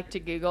definitely like to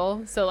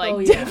giggle. So,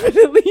 like,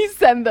 definitely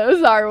send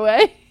those our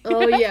way.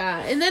 Oh, yeah.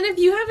 And then if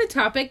you have a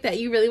topic that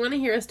you really want to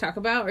hear us talk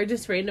about or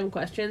just random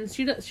questions,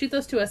 shoot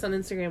those to us on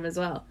Instagram as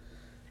well.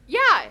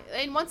 Yeah.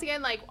 And once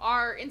again, like,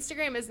 our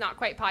Instagram is Not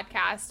Quite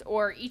Podcast,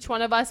 or each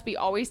one of us, we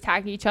always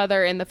tag each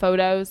other in the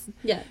photos.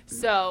 Yeah.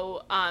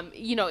 So,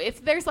 you know,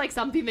 if there's, like,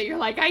 something that you're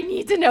like, I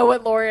need to know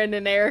what Lauren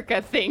and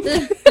Erica think,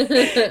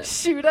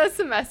 shoot us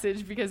a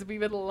message, because we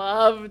would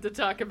love to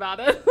talk about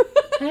it.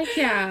 Heck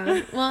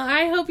yeah. Well,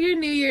 I hope your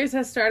New Year's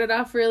has started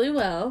off really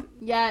well.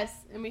 Yes.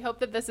 And we hope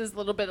that this is a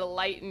little bit of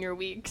light in your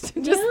week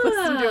to just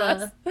listen to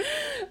us.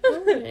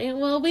 All right.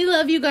 Well, we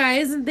love you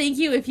guys, and thank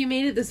you if you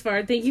made it this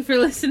far. Thank you for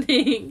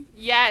listening.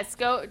 Yes.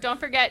 Don't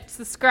forget to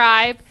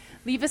subscribe.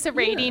 Leave us a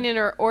rating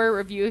or a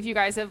review if you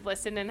guys have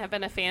listened and have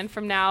been a fan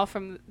from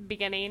the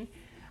beginning.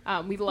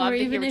 We'd love to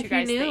hear what you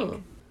guys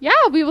think. Yeah,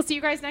 we will see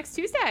you guys next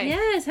Tuesday.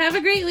 Yes. Have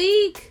a great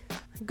week.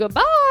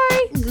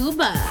 Goodbye.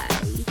 Goodbye.